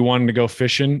 If we wanted to go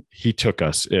fishing, he took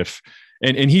us.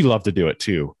 And he loved to do it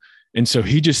too. And so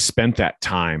he just spent that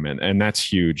time, and that's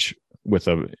huge with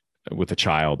a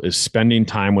child, is spending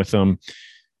time with them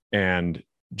and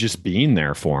just being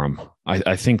there for them.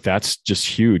 I think that's just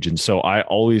huge. And so I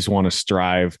always want to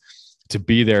strive to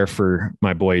be there for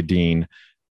my boy Dean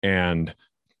and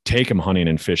take him hunting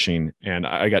and fishing. And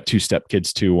I got 2 step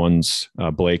kids too. One's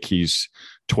Blake, he's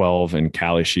 12, and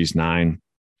Callie, she's 9.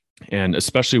 And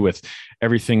especially with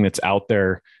everything that's out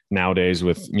there nowadays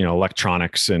with,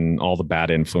 electronics and all the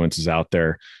bad influences out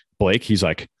there, Blake, he's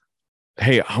like,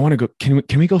 hey, I want to go.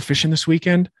 Can we go fishing this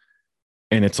weekend?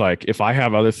 And it's like, if I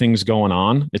have other things going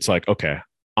on, it's like, okay,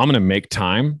 I'm going to make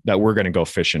time that we're going to go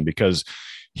fishing, because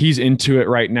he's into it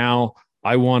right now.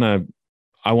 I want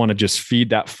to just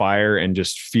feed that fire and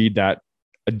just feed that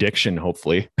addiction,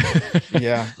 hopefully.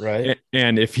 Yeah. Right.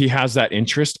 And if he has that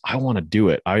interest, I want to do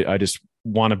it. I just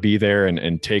want to be there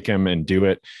and take him and do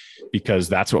it, because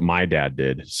that's what my dad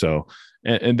did. So,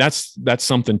 and that's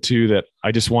something too that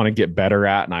I just want to get better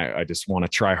at. And I just want to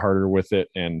try harder with it.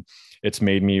 And it's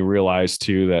made me realize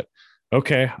too that,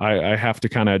 okay, I have to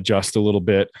kind of adjust a little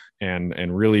bit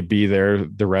and really be there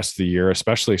the rest of the year,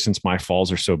 especially since my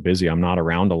falls are so busy. I'm not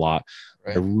around a lot.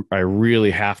 Right. I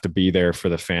really have to be there for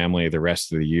the family the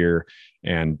rest of the year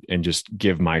and just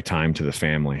give my time to the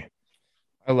family.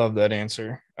 I love that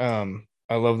answer.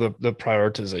 I love the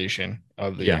prioritization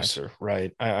of the answer.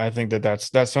 Right. I think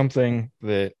that's something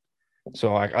that,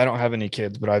 so like, I don't have any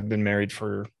kids, but I've been married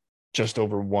for just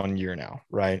over 1 year now.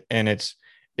 Right. And it's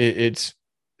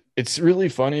really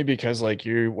funny, because like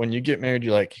when you get married,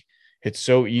 you're like, it's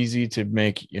so easy to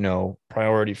make,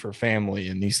 priority for family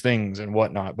and these things and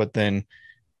whatnot, but then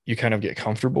you kind of get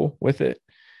comfortable with it,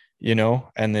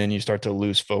 and then you start to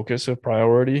lose focus of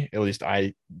priority. At least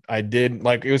I did.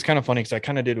 Like, it was kind of funny, because I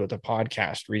kind of did with a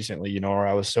podcast recently, where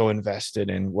I was so invested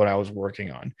in what I was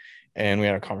working on, and we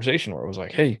had a conversation where it was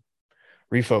like, hey,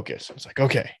 refocus. I was like,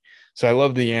 okay. So I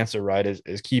love the answer, right?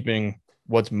 Is keeping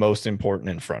what's most important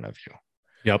in front of you.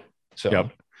 Yep. So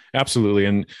yep. Absolutely.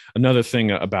 And another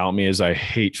thing about me is I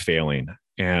hate failing.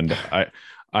 And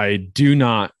I do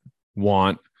not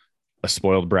want a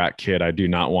spoiled brat kid. I do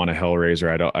not want a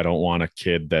hellraiser. I don't want a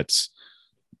kid that's,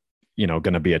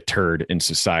 going to be a turd in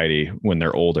society when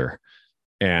they're older.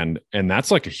 And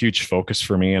that's like a huge focus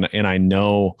for me. And I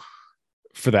know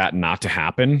for that not to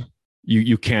happen,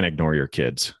 you can't ignore your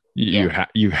kids. You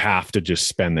have to just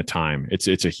spend the time.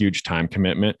 It's a huge time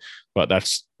commitment, but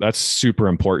that's super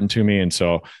important to me. And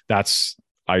so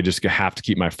I just have to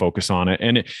keep my focus on it.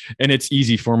 And it's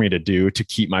easy for me to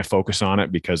keep my focus on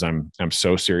it because I'm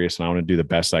so serious and I want to do the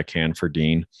best I can for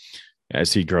Dean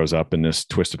as he grows up in this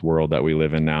twisted world that we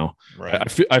live in now.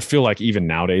 Right. I feel like even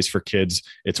nowadays for kids,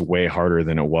 it's way harder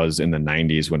than it was in the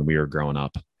 90s when we were growing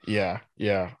up. Yeah.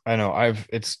 Yeah. I know. I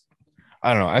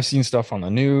don't know. I've seen stuff on the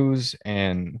news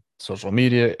and social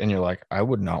media, and you're like, I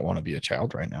would not want to be a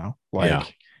child right now.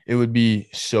 Like, it would be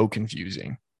so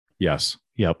confusing. Yes.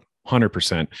 Yep.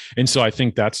 100%. And so I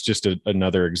think that's just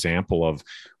another example of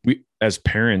we, as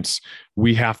parents,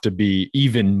 we have to be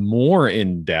even more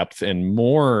in depth and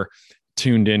more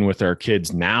tuned in with our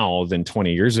kids now than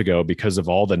 20 years ago because of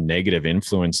all the negative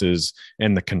influences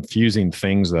and the confusing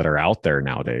things that are out there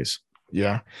nowadays.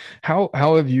 Yeah. How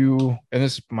have you, and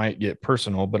this might get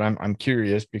personal, but I'm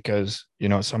curious because,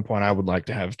 at some point I would like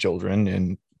to have children,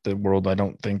 and the world I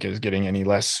don't think is getting any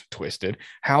less twisted.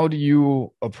 How do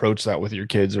you approach that with your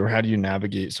kids, or how do you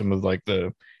navigate some of like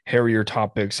the hairier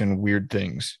topics and weird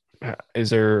things? Is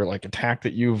there like a tack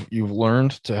that you've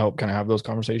learned to help kind of have those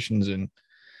conversations and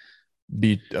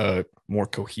be a more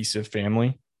cohesive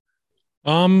family?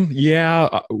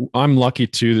 Yeah, I'm lucky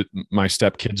too that my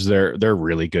stepkids, they're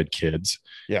really good kids.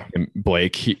 Yeah. And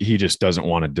Blake, he just doesn't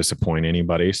want to disappoint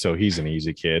anybody. So he's an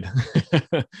easy kid.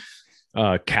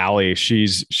 Callie,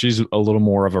 she's a little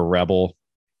more of a rebel,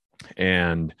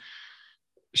 and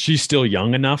she's still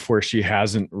young enough where she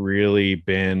hasn't really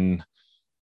been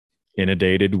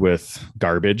inundated with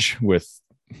garbage, with,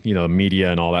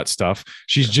 media and all that stuff.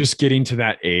 She's just getting to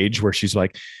that age where she's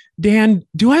like, Dan,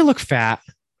 do I look fat?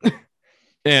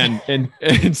 And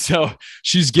so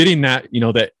she's getting that,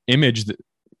 that image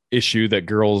issue that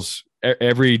girls,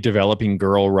 every developing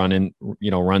girl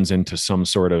runs into some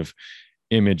sort of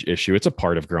image issue. It's a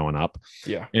part of growing up.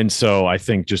 Yeah. And so I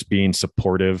think just being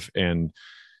supportive and,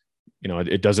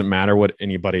 it doesn't matter what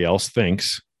anybody else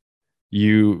thinks.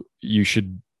 You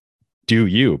should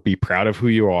be proud of who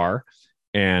you are.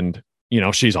 And,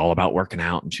 she's all about working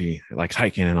out and she likes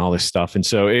hiking and all this stuff. And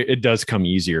so it does come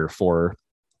easier for her.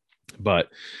 But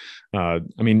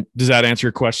does that answer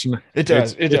your question? It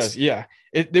does. It does. Yeah.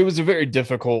 It was a very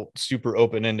difficult, super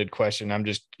open-ended question. I'm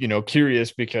just,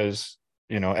 curious because,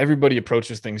 everybody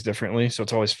approaches things differently. So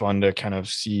it's always fun to kind of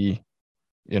see,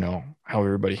 how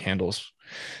everybody handles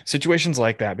situations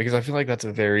like that, because I feel like that's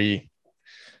a very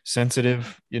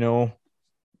sensitive,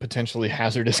 potentially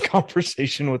hazardous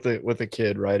conversation with a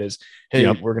kid, right? Is, hey,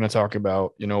 Yep. We're going to talk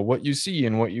about, what you see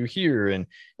and what you hear, and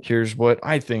here's what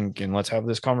I think, and let's have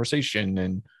this conversation.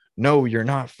 And no, you're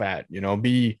not fat,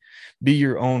 be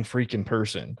your own freaking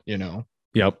person,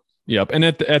 Yep. And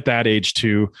at that age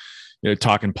too,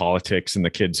 talking politics and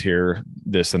the kids hear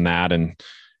this and that.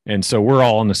 And so we're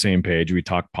all on the same page. We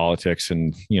talk politics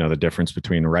and, the difference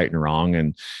between right and wrong.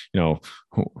 And,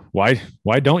 why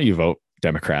don't you vote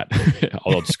Democrat?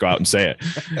 I'll just go out and say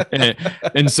it.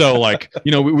 And so like,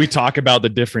 we talk about the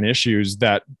different issues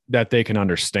that they can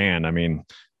understand. I mean,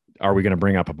 are we going to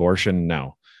bring up abortion?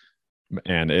 No.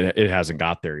 And it hasn't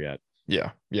got there yet.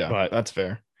 Yeah. But that's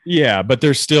fair. Yeah, but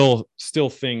there's still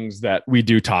things that we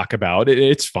do talk about.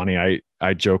 It's funny.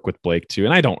 I joke with Blake too,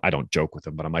 and I don't joke with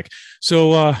him, but I'm like,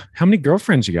 so how many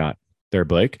girlfriends you got there,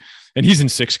 Blake? And he's in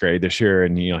 6th grade this year,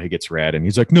 and he gets red, and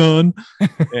he's like, none.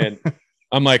 And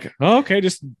I'm like, oh, okay,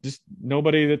 just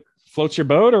nobody that floats your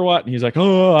boat or what? And he's like,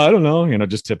 oh, I don't know,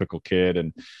 just typical kid.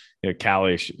 And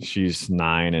Callie, she's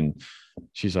 9, and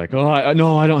she's like, oh, I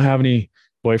don't have any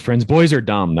boyfriends. Boys are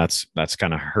dumb. That's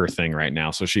kind of her thing right now.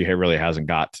 So she really hasn't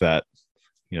got to that,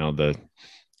 the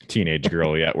teenage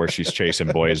girl yet where she's chasing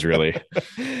boys really.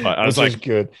 But I was like,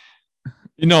 good.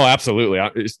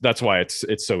 Absolutely. That's why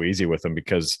it's so easy with him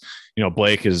because,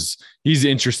 Blake he's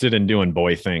interested in doing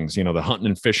boy things, the hunting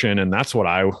and fishing. And that's what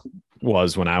I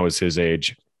was when I was his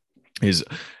age.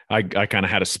 I kind of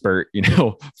had a spurt,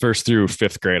 first through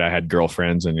 5th grade, I had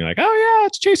girlfriends and you're like, oh yeah,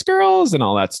 let's chase girls and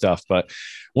all that stuff. But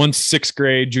once 6th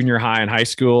grade, junior high and high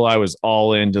school, I was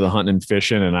all into the hunting and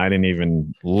fishing and I didn't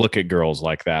even look at girls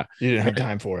like that. You didn't have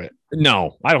time for it.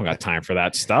 No, I don't got time for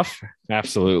that stuff.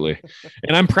 Absolutely.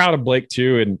 And I'm proud of Blake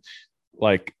too. And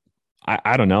like,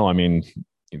 I don't know. I mean,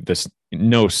 this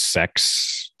no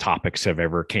sex topics have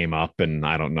ever came up. And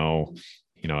I don't know,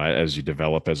 as you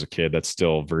develop as a kid, that's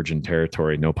still virgin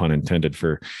territory, no pun intended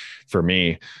for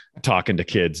me talking to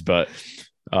kids, but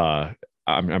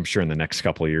I'm sure in the next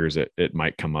couple of years it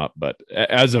might come up, but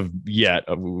as of yet,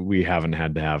 we haven't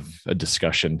had to have a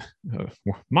discussion.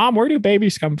 Mom, where do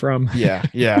babies come from? Yeah.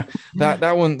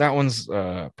 That one's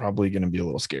probably going to be a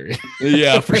little scary.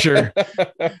 Yeah, for sure.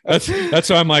 That's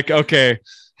why I'm like, okay,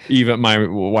 Eva, my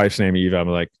wife's name Eva. I'm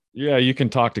like, yeah, you can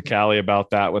talk to Callie about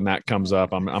that when that comes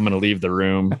up. I'm going to leave the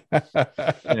room,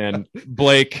 and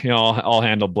Blake, I'll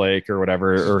handle Blake or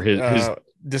whatever, or his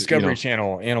Discovery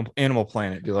Channel, Animal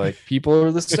Planet. Be like, people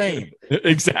are the same.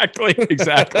 Exactly.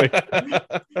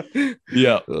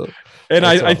 Yeah. And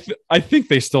I think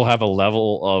they still have a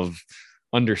level of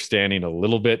understanding a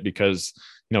little bit, because,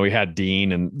 we had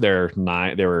Dean and they're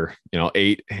 9, they were,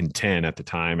 8 and 10 at the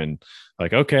time. And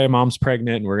like, okay, mom's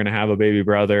pregnant and we're going to have a baby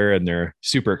brother. And they're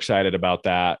super excited about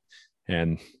that.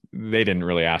 And they didn't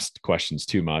really ask questions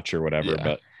too much or whatever,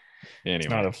 but anyway, it's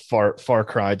not a far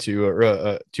cry to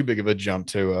or too big of a jump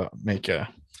to make a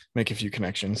few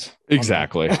connections.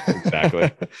 Exactly.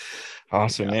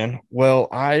 Awesome, man. Well,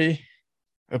 I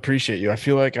appreciate you. I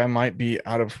feel like I might be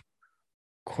out of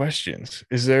questions.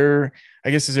 Is there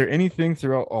anything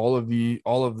throughout all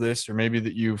of this, or maybe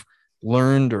that you've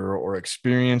learned or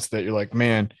experienced that you're like,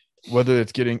 man, whether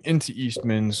it's getting into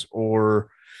Eastmans or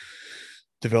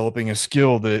developing a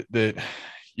skill that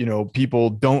people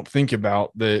don't think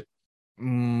about that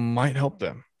might help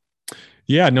them?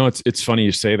 Yeah, no, it's funny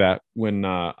you say that. When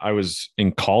I was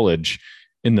in college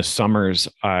in the summers,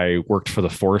 I worked for the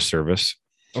Forest Service.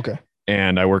 Okay.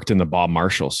 And I worked in the Bob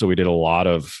Marshall. So we did a lot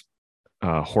of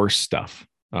horse stuff.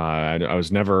 I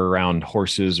was never around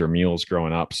horses or mules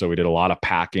growing up. So we did a lot of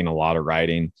packing, a lot of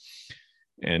riding.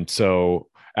 And so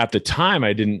at the time,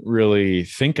 I didn't really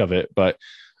think of it, but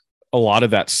a lot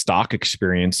of that stock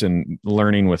experience and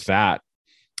learning with that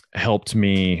helped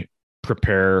me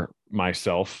prepare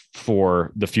myself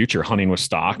for the future, hunting with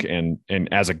stock and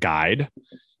as a guide,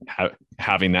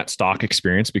 having that stock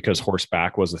experience, because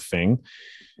horseback was a thing.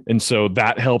 And so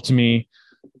that helped me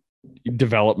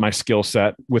develop my skill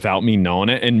set without me knowing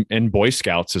it. And Boy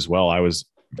Scouts as well. I was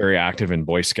very active in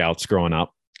Boy Scouts growing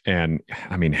up. And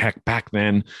I mean, heck, back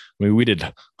then, we did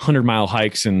 100-mile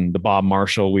hikes in the Bob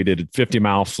Marshall. We did a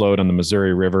 50-mile float on the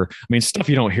Missouri River. I mean, stuff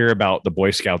you don't hear about the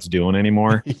Boy Scouts doing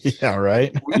anymore. Yeah,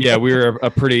 right. Yeah, we were a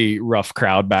pretty rough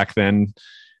crowd back then.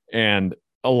 And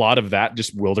a lot of that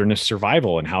just wilderness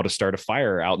survival and how to start a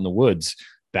fire out in the woods.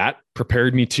 That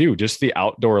prepared me too. Just the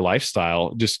outdoor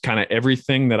lifestyle, just kind of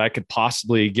everything that I could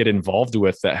possibly get involved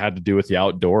with that had to do with the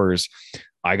outdoors.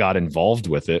 I got involved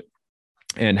with it.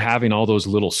 And having all those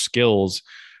little skills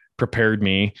prepared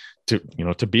me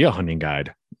to be a hunting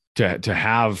guide, to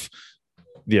have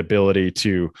the ability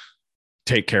to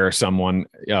take care of someone,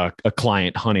 a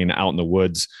client hunting out in the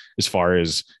woods, as far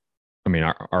as, I mean,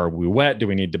 are we wet? Do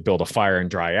we need to build a fire and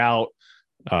dry out?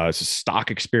 It's a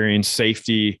stock experience,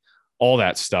 safety, all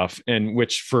that stuff. And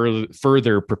which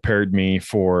further prepared me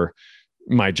for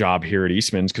my job here at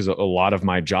Eastmans, because a lot of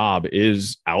my job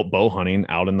is out bow hunting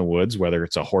out in the woods, whether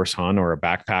it's a horse hunt or a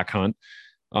backpack hunt.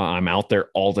 I'm out there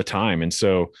all the time. And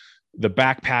so the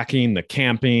backpacking, the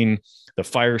camping, the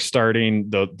fire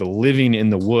starting, the living in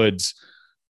the woods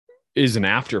is an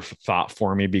afterthought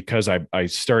for me, because I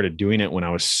started doing it when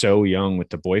I was so young with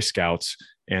the Boy Scouts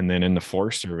and then in the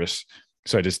Forest Service.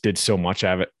 So I just did so much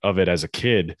of it as a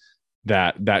kid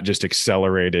that just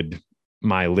accelerated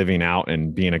my living out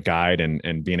and being a guide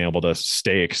and being able to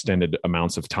stay extended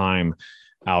amounts of time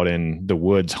out in the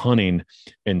woods hunting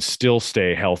and still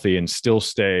stay healthy and still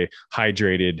stay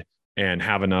hydrated and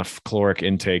have enough caloric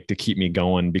intake to keep me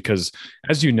going. Because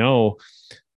as you know,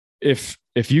 if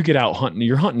you get out hunting,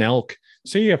 you're hunting elk,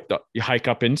 say you hike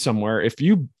up in somewhere, if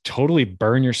you totally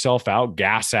burn yourself out,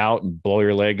 gas out and blow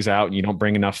your legs out and you don't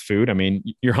bring enough food, I mean,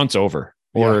 your hunt's over.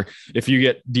 Or if you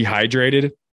get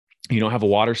dehydrated, you don't have a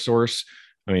water source,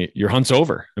 I mean, your hunt's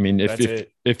over. I mean,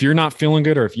 if you're not feeling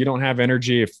good, or if you don't have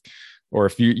energy,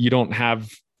 if you don't have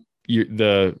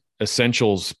the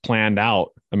essentials planned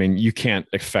out, I mean, you can't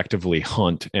effectively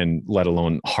hunt and let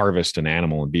alone harvest an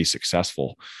animal and be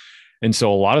successful. And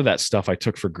so a lot of that stuff I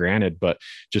took for granted, but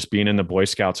just being in the Boy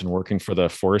Scouts and working for the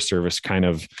Forest Service kind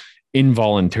of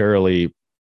involuntarily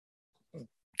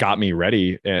got me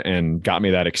ready and got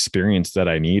me that experience that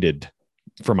I needed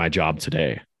for my job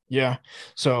today. Yeah.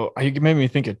 So you made me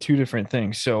think of two different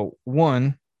things. So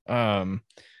one,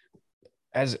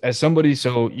 as somebody,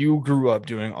 so you grew up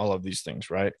doing all of these things,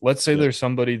 right? Let's say there's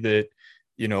somebody that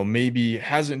maybe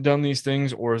hasn't done these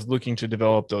things or is looking to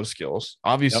develop those skills?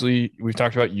 Yep. Obviously, we've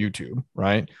talked about YouTube,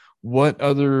 right? What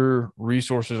other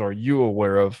resources are you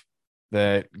aware of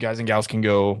that guys and gals can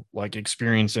go like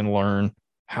experience and learn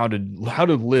how to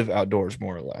live outdoors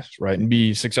more or less, right? And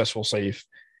be successful, safe,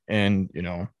 and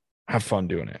have fun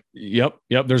doing it.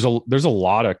 Yep. There's a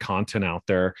lot of content out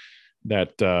there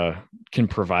that can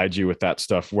provide you with that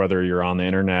stuff, whether you're on the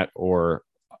internet or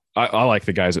I like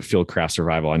the guys at Fieldcraft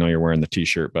Survival. I know you're wearing the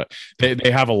t-shirt, but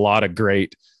they have a lot of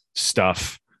great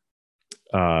stuff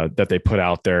that they put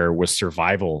out there with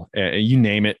survival. You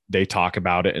name it, they talk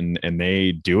about it and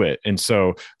they do it. And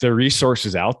so the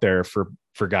resources out there for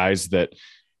guys that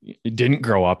didn't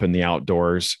grow up in the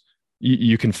outdoors,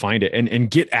 you can find it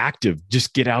and get active.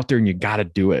 Just get out there and you got to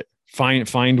do it.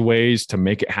 Find ways to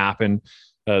make it happen.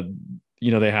 They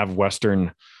have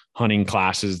Western hunting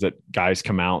classes that guys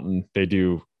come out and they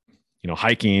do,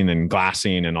 hiking and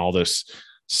glassing and all this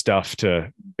stuff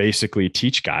to basically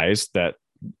teach guys that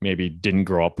maybe didn't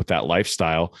grow up with that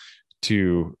lifestyle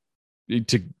to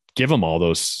give them all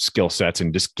those skill sets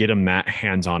and just get them that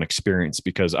hands-on experience.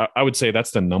 Because I would say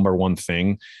that's the number one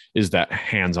thing is that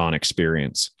hands-on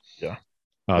experience. Yeah.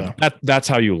 That's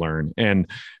how you learn. And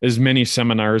as many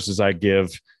seminars as I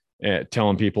give,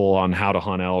 telling people on how to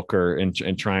hunt elk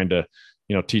and trying to,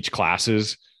 teach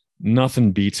classes,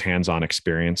 nothing beats hands-on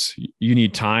experience. You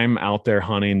need time out there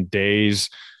hunting, days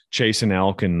chasing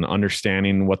elk and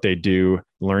understanding what they do,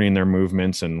 learning their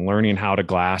movements and learning how to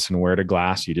glass and where to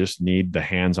glass. You just need the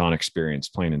hands-on experience,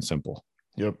 plain and simple.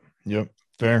 Yep.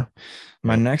 Fair.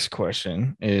 My next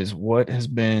question is, what has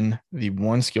been the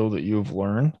one skill that you've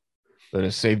learned that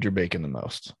has saved your bacon the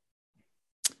most?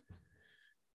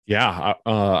 Yeah,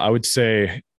 I would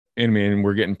say, I mean,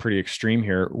 we're getting pretty extreme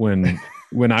here.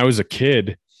 When I was a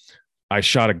kid, I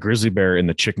shot a grizzly bear in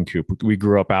the chicken coop. We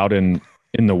grew up out in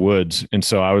the woods. And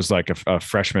so I was like a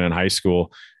freshman in high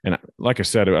school. And like I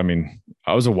said, I mean,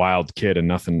 I was a wild kid and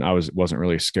wasn't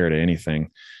really scared of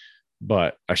anything,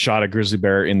 but I shot a grizzly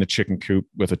bear in the chicken coop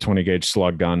with a 20 gauge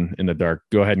slug gun in the dark.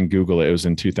 Go ahead and Google it. It was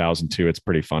in 2002. It's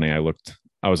pretty funny. I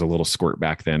was a little squirt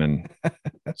back then. And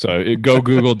so go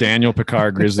Google Daniel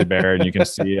Pickar grizzly bear and you can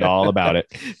see all about it.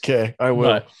 Okay. I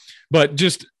will. But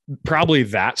just probably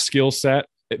that skill set,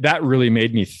 that really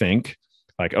made me think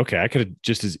like, okay, I could have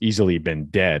just as easily been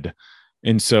dead.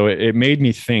 And so it made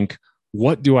me think,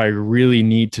 what do I really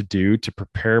need to do to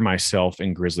prepare myself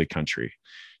in grizzly country?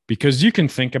 Because you can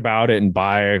think about it and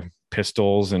buy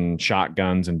pistols and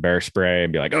shotguns and bear spray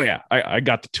and be like, oh yeah, I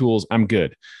got the tools. I'm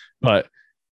good. But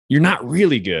you're not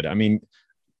really good. I mean,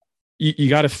 you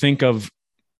got to think of,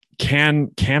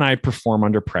 can I perform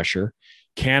under pressure?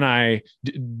 I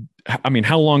mean,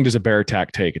 how long does a bear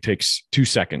attack take? It takes 2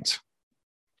 seconds.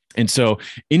 And so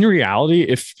in reality,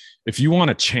 if you want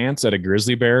a chance at a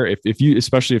grizzly bear,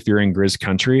 especially if you're in grizz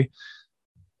country,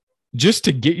 just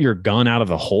to get your gun out of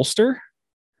the holster,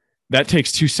 that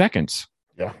takes 2 seconds.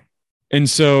 Yeah. And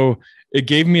so it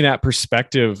gave me that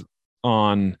perspective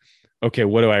on, okay,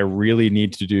 what do I really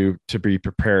need to do to be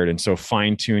prepared? And so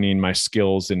fine tuning my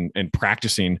skills and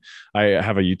practicing. I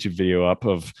have a YouTube video up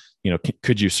of,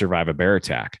 could you survive a bear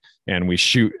attack? And we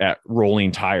shoot at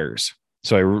rolling tires.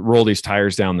 So I roll these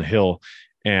tires down the hill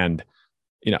and,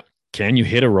 can you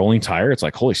hit a rolling tire? It's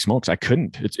like, holy smokes, I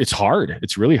couldn't. It's hard.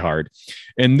 It's really hard.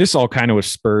 And this all kind of was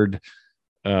spurred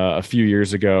a few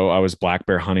years ago. I was black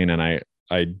bear hunting and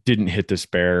I didn't hit this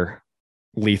bear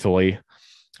lethally.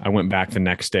 I went back the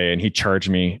next day and he charged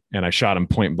me and I shot him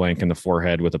point blank in the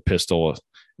forehead with a pistol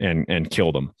and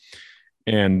killed him.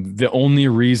 And the only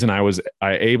reason I was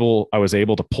able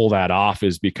to pull that off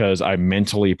is because I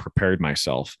mentally prepared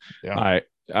myself. Yeah.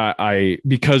 I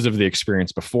because of the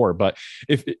experience before. But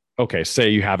say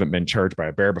you haven't been charged by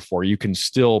a bear before, you can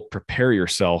still prepare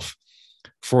yourself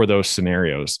for those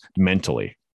scenarios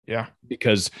mentally. Yeah.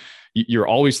 Because you're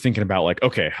always thinking about like,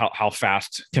 okay, how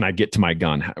fast can I get to my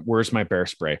gun? Where's my bear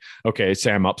spray? Okay,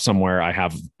 say I'm up somewhere, I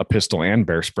have a pistol and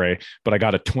bear spray, but I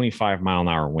got a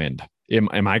 25-mile-an-hour wind.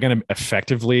 Am I going to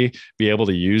effectively be able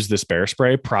to use this bear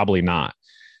spray? Probably not.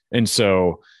 And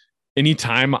so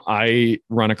anytime I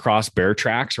run across bear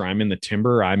tracks or I'm in the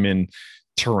timber, I'm in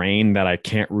terrain that I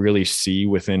can't really see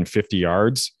within 50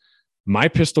 yards, my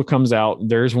pistol comes out.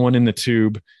 There's one in the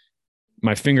tube.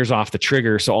 My finger's off the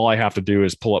trigger. So all I have to do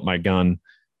is pull up my gun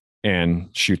and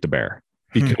shoot the bear.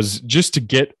 Because just to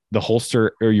get the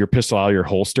holster or your pistol out of your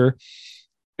holster,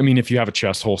 I mean, if you have a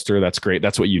chest holster, that's great.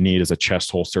 That's what you need is a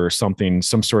chest holster or something,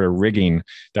 some sort of rigging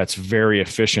that's very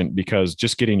efficient, because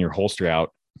just getting your holster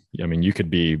out, I mean, you could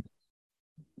be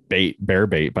bear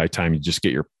bait by the time you just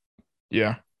get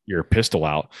your pistol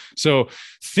out. So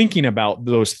thinking about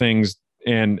those things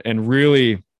and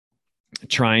really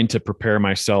trying to prepare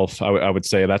myself. I would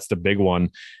say that's the big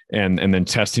one. And then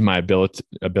testing my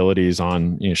abilities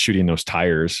on, shooting those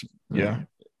tires. Yeah.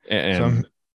 And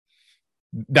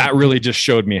that really just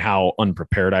showed me how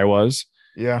unprepared I was.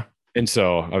 Yeah. And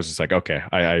so I was just like, okay,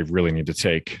 I really need to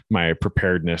take my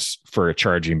preparedness for a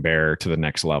charging bear to the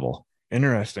next level.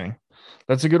 Interesting.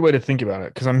 That's a good way to think about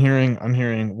it. Cause I'm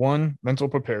hearing one, mental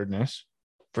preparedness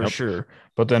for sure,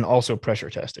 but then also pressure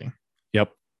testing.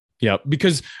 Yep.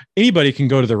 Because anybody can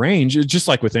go to the range. It's just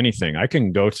like with anything. I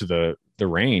can go to the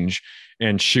range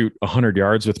and shoot 100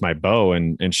 yards with my bow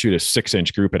and shoot a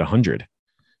 6-inch group at 100.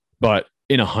 But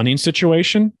in a hunting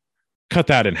situation, cut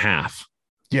that in half.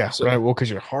 Yeah, so, right. Well, because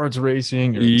your heart's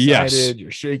racing, you're excited,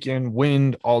 you're shaking,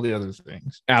 wind, all the other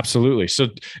things. Absolutely. So,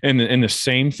 and the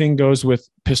same thing goes with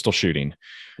pistol shooting.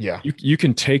 Yeah. You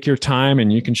can take your time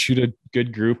and you can shoot a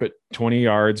good group at 20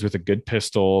 yards with a good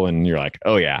pistol. And you're like,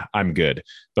 oh yeah, I'm good.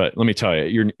 But let me tell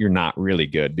you, you're not really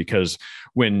good, because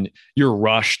when you're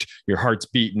rushed, your heart's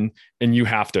beating and you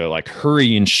have to like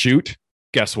hurry and shoot.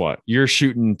 Guess what? You're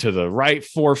shooting to the right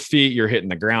 4 feet. You're hitting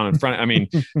the ground in front. I mean,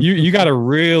 you got to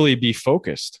really be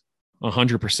focused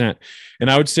 100%.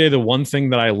 And I would say the one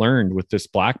thing that I learned with this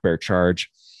black bear charge,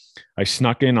 I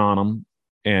snuck in on him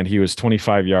and he was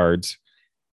 25 yards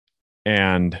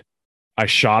and I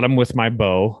shot him with my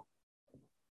bow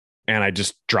and I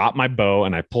just dropped my bow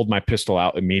and I pulled my pistol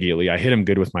out immediately. I hit him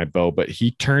good with my bow, but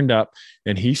he turned up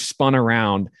and he spun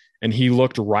around and he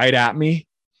looked right at me.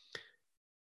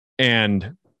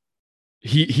 And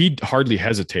he hardly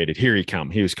hesitated. Here he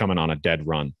come. He was coming on a dead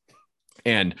run.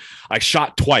 And I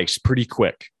shot twice pretty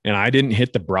quick. And I didn't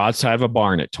hit the broadside of a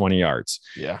barn at 20 yards.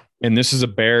 Yeah. And this is a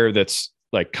bear that's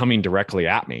like coming directly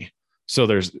at me. So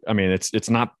it's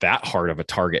not that hard of a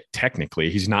target.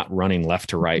 Technically, he's not running left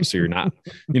to right. So you're not,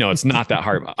 it's not that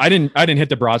hard. I didn't hit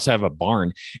the broadside of a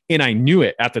barn, and I knew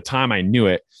it at the time. I knew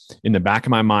it in the back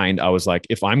of my mind. I was like,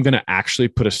 if I'm going to actually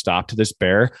put a stop to this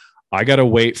bear, I got to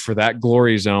wait for that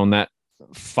glory zone, that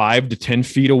 5 to 10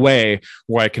 feet away,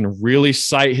 where I can really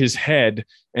sight his head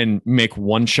and make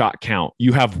one shot count.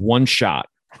 You have one shot,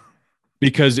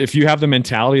 because if you have the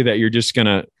mentality that you're just going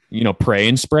to, pray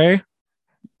and spray,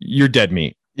 you're dead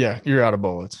meat. Yeah. You're out of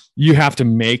bullets. You have to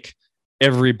make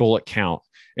every bullet count.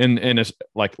 And it's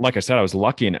like I said, I was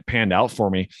lucky and it panned out for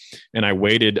me. And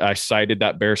I sighted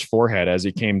that bear's forehead as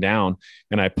he came down,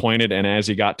 and I pointed. And as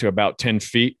he got to about 10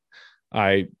 feet,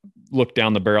 I looked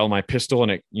down the barrel of my pistol,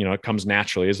 and it comes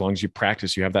naturally. As long as you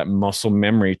practice, you have that muscle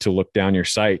memory to look down your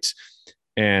sights,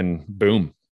 and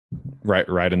boom,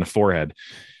 right in the forehead.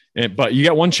 But you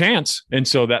get one chance. And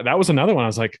so that was another one. I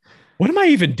was like, what am I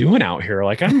even doing out here?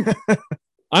 Like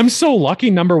I'm so lucky,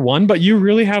 number one, but you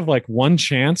really have like one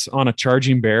chance on a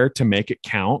charging bear to make it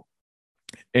count.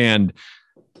 And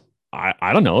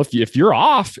I don't know if you're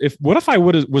off, what if I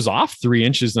was off 3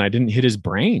 inches and I didn't hit his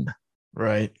brain?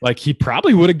 Right. Like he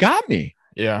probably would have got me.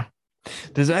 Yeah.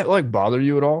 Does that like bother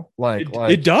you at all?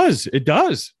 It does. It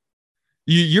does.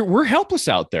 We're helpless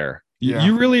out there. Yeah.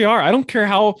 You really are. I don't care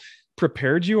how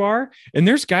prepared you are. And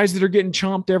there's guys that are getting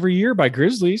chomped every year by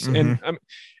grizzlies. Mm-hmm.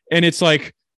 And it's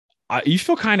like, you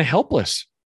feel kind of helpless.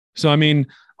 So, I mean,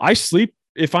 I sleep,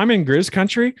 if I'm in grizz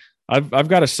country, I've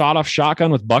got a sawed off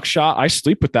shotgun with buckshot. I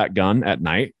sleep with that gun at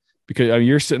night, because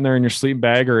you're sitting there in your sleeping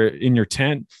bag or in your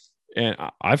tent. And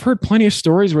I've heard plenty of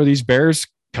stories where these bears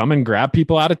come and grab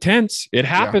people out of tents. It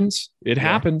happens. It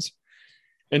happens.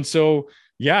 And so,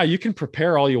 yeah, you can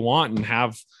prepare all you want and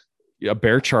have a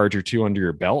bear charge or two under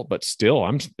your belt, but still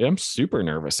I'm super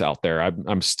nervous out there.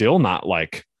 I'm still not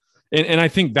like, and I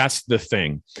think that's the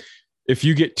thing. If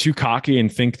you get too cocky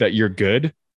and think that you're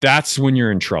good, that's when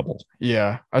you're in trouble.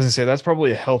 Yeah. I was gonna say, that's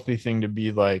probably a healthy thing to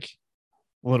be like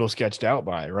a little sketched out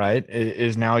by, right?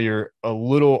 Is now you're a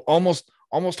little almost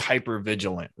hyper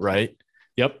vigilant, right?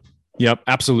 Yep.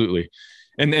 Absolutely.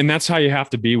 And that's how you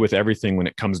have to be with everything when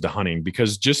it comes to hunting,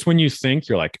 because just when you think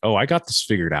you're like, oh, I got this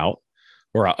figured out,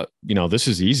 or, this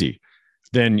is easy,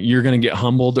 then you're going to get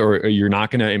humbled, or you're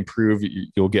not going to improve.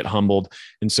 You'll get humbled.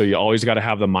 And so you always got to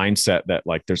have the mindset that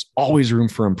like, there's always room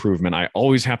for improvement. I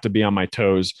always have to be on my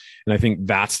toes. And I think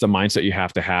that's the mindset you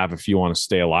have to have if you want to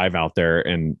stay alive out there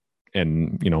and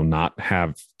not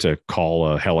have to call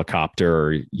a helicopter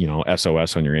or,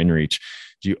 SOS on your inReach.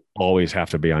 You always have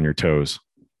to be on your toes.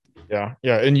 Yeah.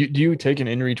 Yeah. And do you take an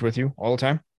inReach with you all the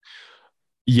time?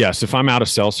 Yes. If I'm out of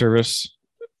cell service,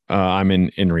 I'm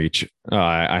in inReach.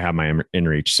 I have my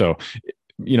inReach. So,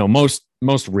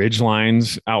 most ridge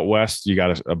lines out west, you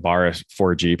got a bar of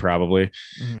 4G probably.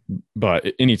 Mm-hmm.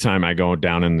 But anytime I go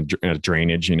down in the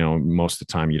drainage, most of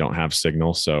the time you don't have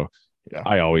signal. So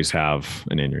I always have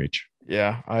an inReach.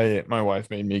 Yeah, my wife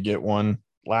made me get one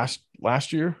last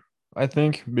year, I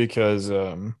think, because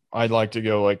I'd like to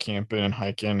go like camping and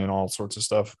hiking and all sorts of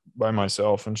stuff by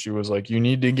myself. And she was like, you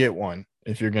need to get one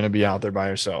if you're gonna be out there by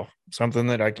yourself. Something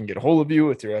that I can get a hold of you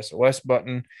with your SOS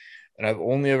button. And I've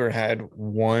only ever had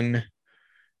one,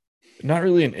 not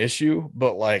really an issue,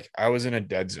 but like I was in a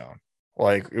dead zone.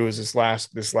 Like it was this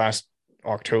last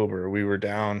October, we were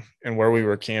down and where we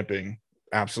were camping,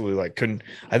 absolutely like couldn't.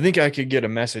 I think I could get a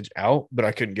message out, but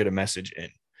I couldn't get a message in.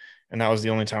 And that was the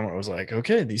only time where I was like,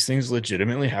 okay, these things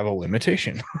legitimately have a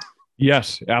limitation.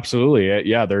 Yes, absolutely.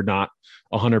 Yeah, they're not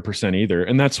 100% either.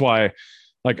 And that's why,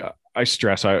 like,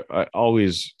 I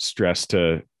always stress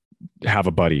to have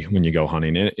a buddy when you go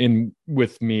hunting. And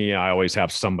with me, I always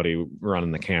have somebody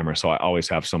running the camera. So I always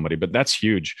have somebody, but that's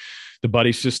huge. The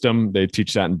buddy system, they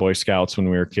teach that in Boy Scouts when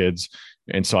we were kids.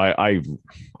 And so I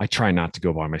try not to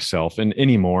go by myself. And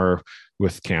anymore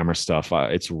with camera stuff,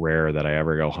 it's rare that I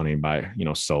ever go hunting by,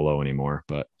 solo anymore.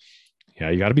 But yeah,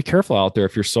 you got to be careful out there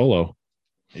if you're solo.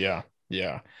 Yeah.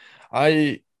 Yeah.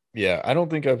 I I don't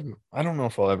think I don't know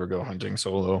if I'll ever go hunting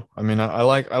solo. I mean, I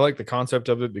like the concept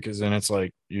of it because then it's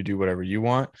like you do whatever you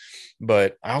want.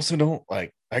 But I also don't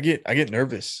like I get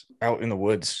nervous out in the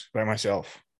woods by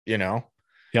myself, Yep.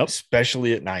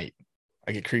 especially at night.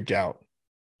 I get creeped out.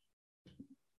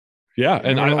 Yeah.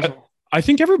 And Everyone I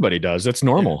think everybody does. That's yeah.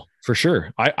 normal for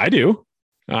sure. I do.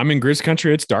 I'm in Grizz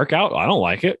country. It's dark out. I don't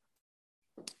like it.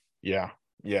 Yeah.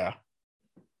 Yeah.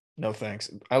 No thanks.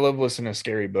 I love listening to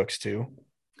scary books too.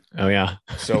 Oh yeah.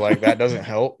 So like that doesn't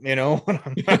help, when I'm, when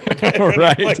I'm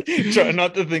Right. like trying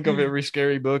not to think of every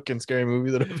scary book and scary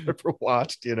movie that I've ever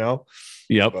watched.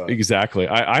 Yep, But exactly.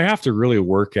 I have to really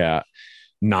work at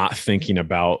not thinking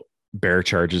about bear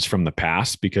charges from the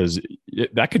past because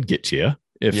that could get to you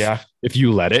yeah, if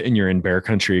you let it and you're in bear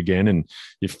country again and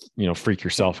you freak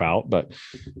yourself out. But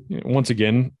once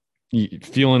again,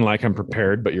 feeling like I'm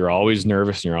prepared, but you're always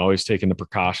nervous and you're always taking the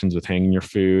precautions with hanging your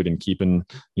food and keeping,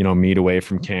 meat away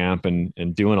from camp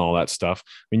and doing all that stuff.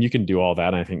 I mean, you can do all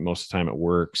that. And I think most of the time it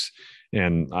works.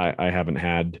 And I haven't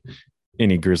had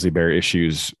any grizzly bear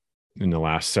issues in the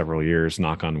last several years,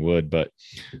 knock on wood, but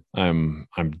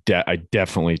I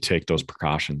definitely take those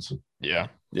precautions. yeah,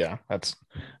 yeah. That's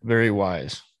very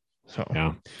wise. So,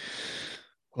 Yeah.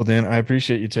 well, Dan, I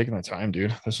appreciate you taking the time,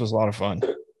 dude. This was a lot of fun.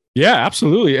 Yeah,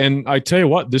 absolutely. And I tell you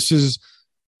what, this is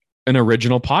an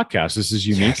original podcast. This is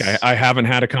unique. Yes. I haven't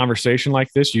had a conversation like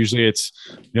this. Usually it's,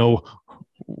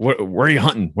 where are you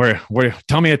hunting? Where,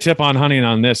 tell me a tip on hunting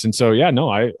on this. And so, yeah, no,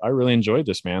 I really enjoyed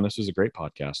this, man. This was a great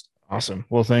podcast. Awesome.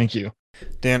 Well, thank you.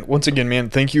 Dan, once again, man,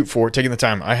 thank you for taking the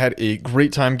time. I had a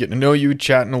great time getting to know you,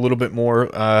 chatting a little bit more,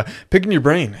 picking your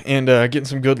brain, and getting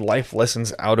some good life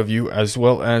lessons out of you, as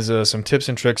well as some tips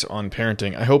and tricks on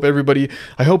parenting. I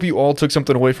hope you all took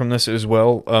something away from this as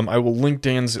well. I will link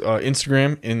Dan's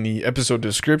Instagram in the episode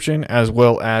description, as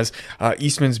well as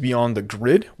Eastman's Beyond the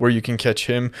Grid, where you can catch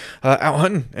him out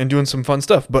hunting and doing some fun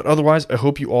stuff. But otherwise, I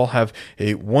hope you all have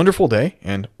a wonderful day,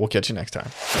 and we'll catch you next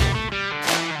time.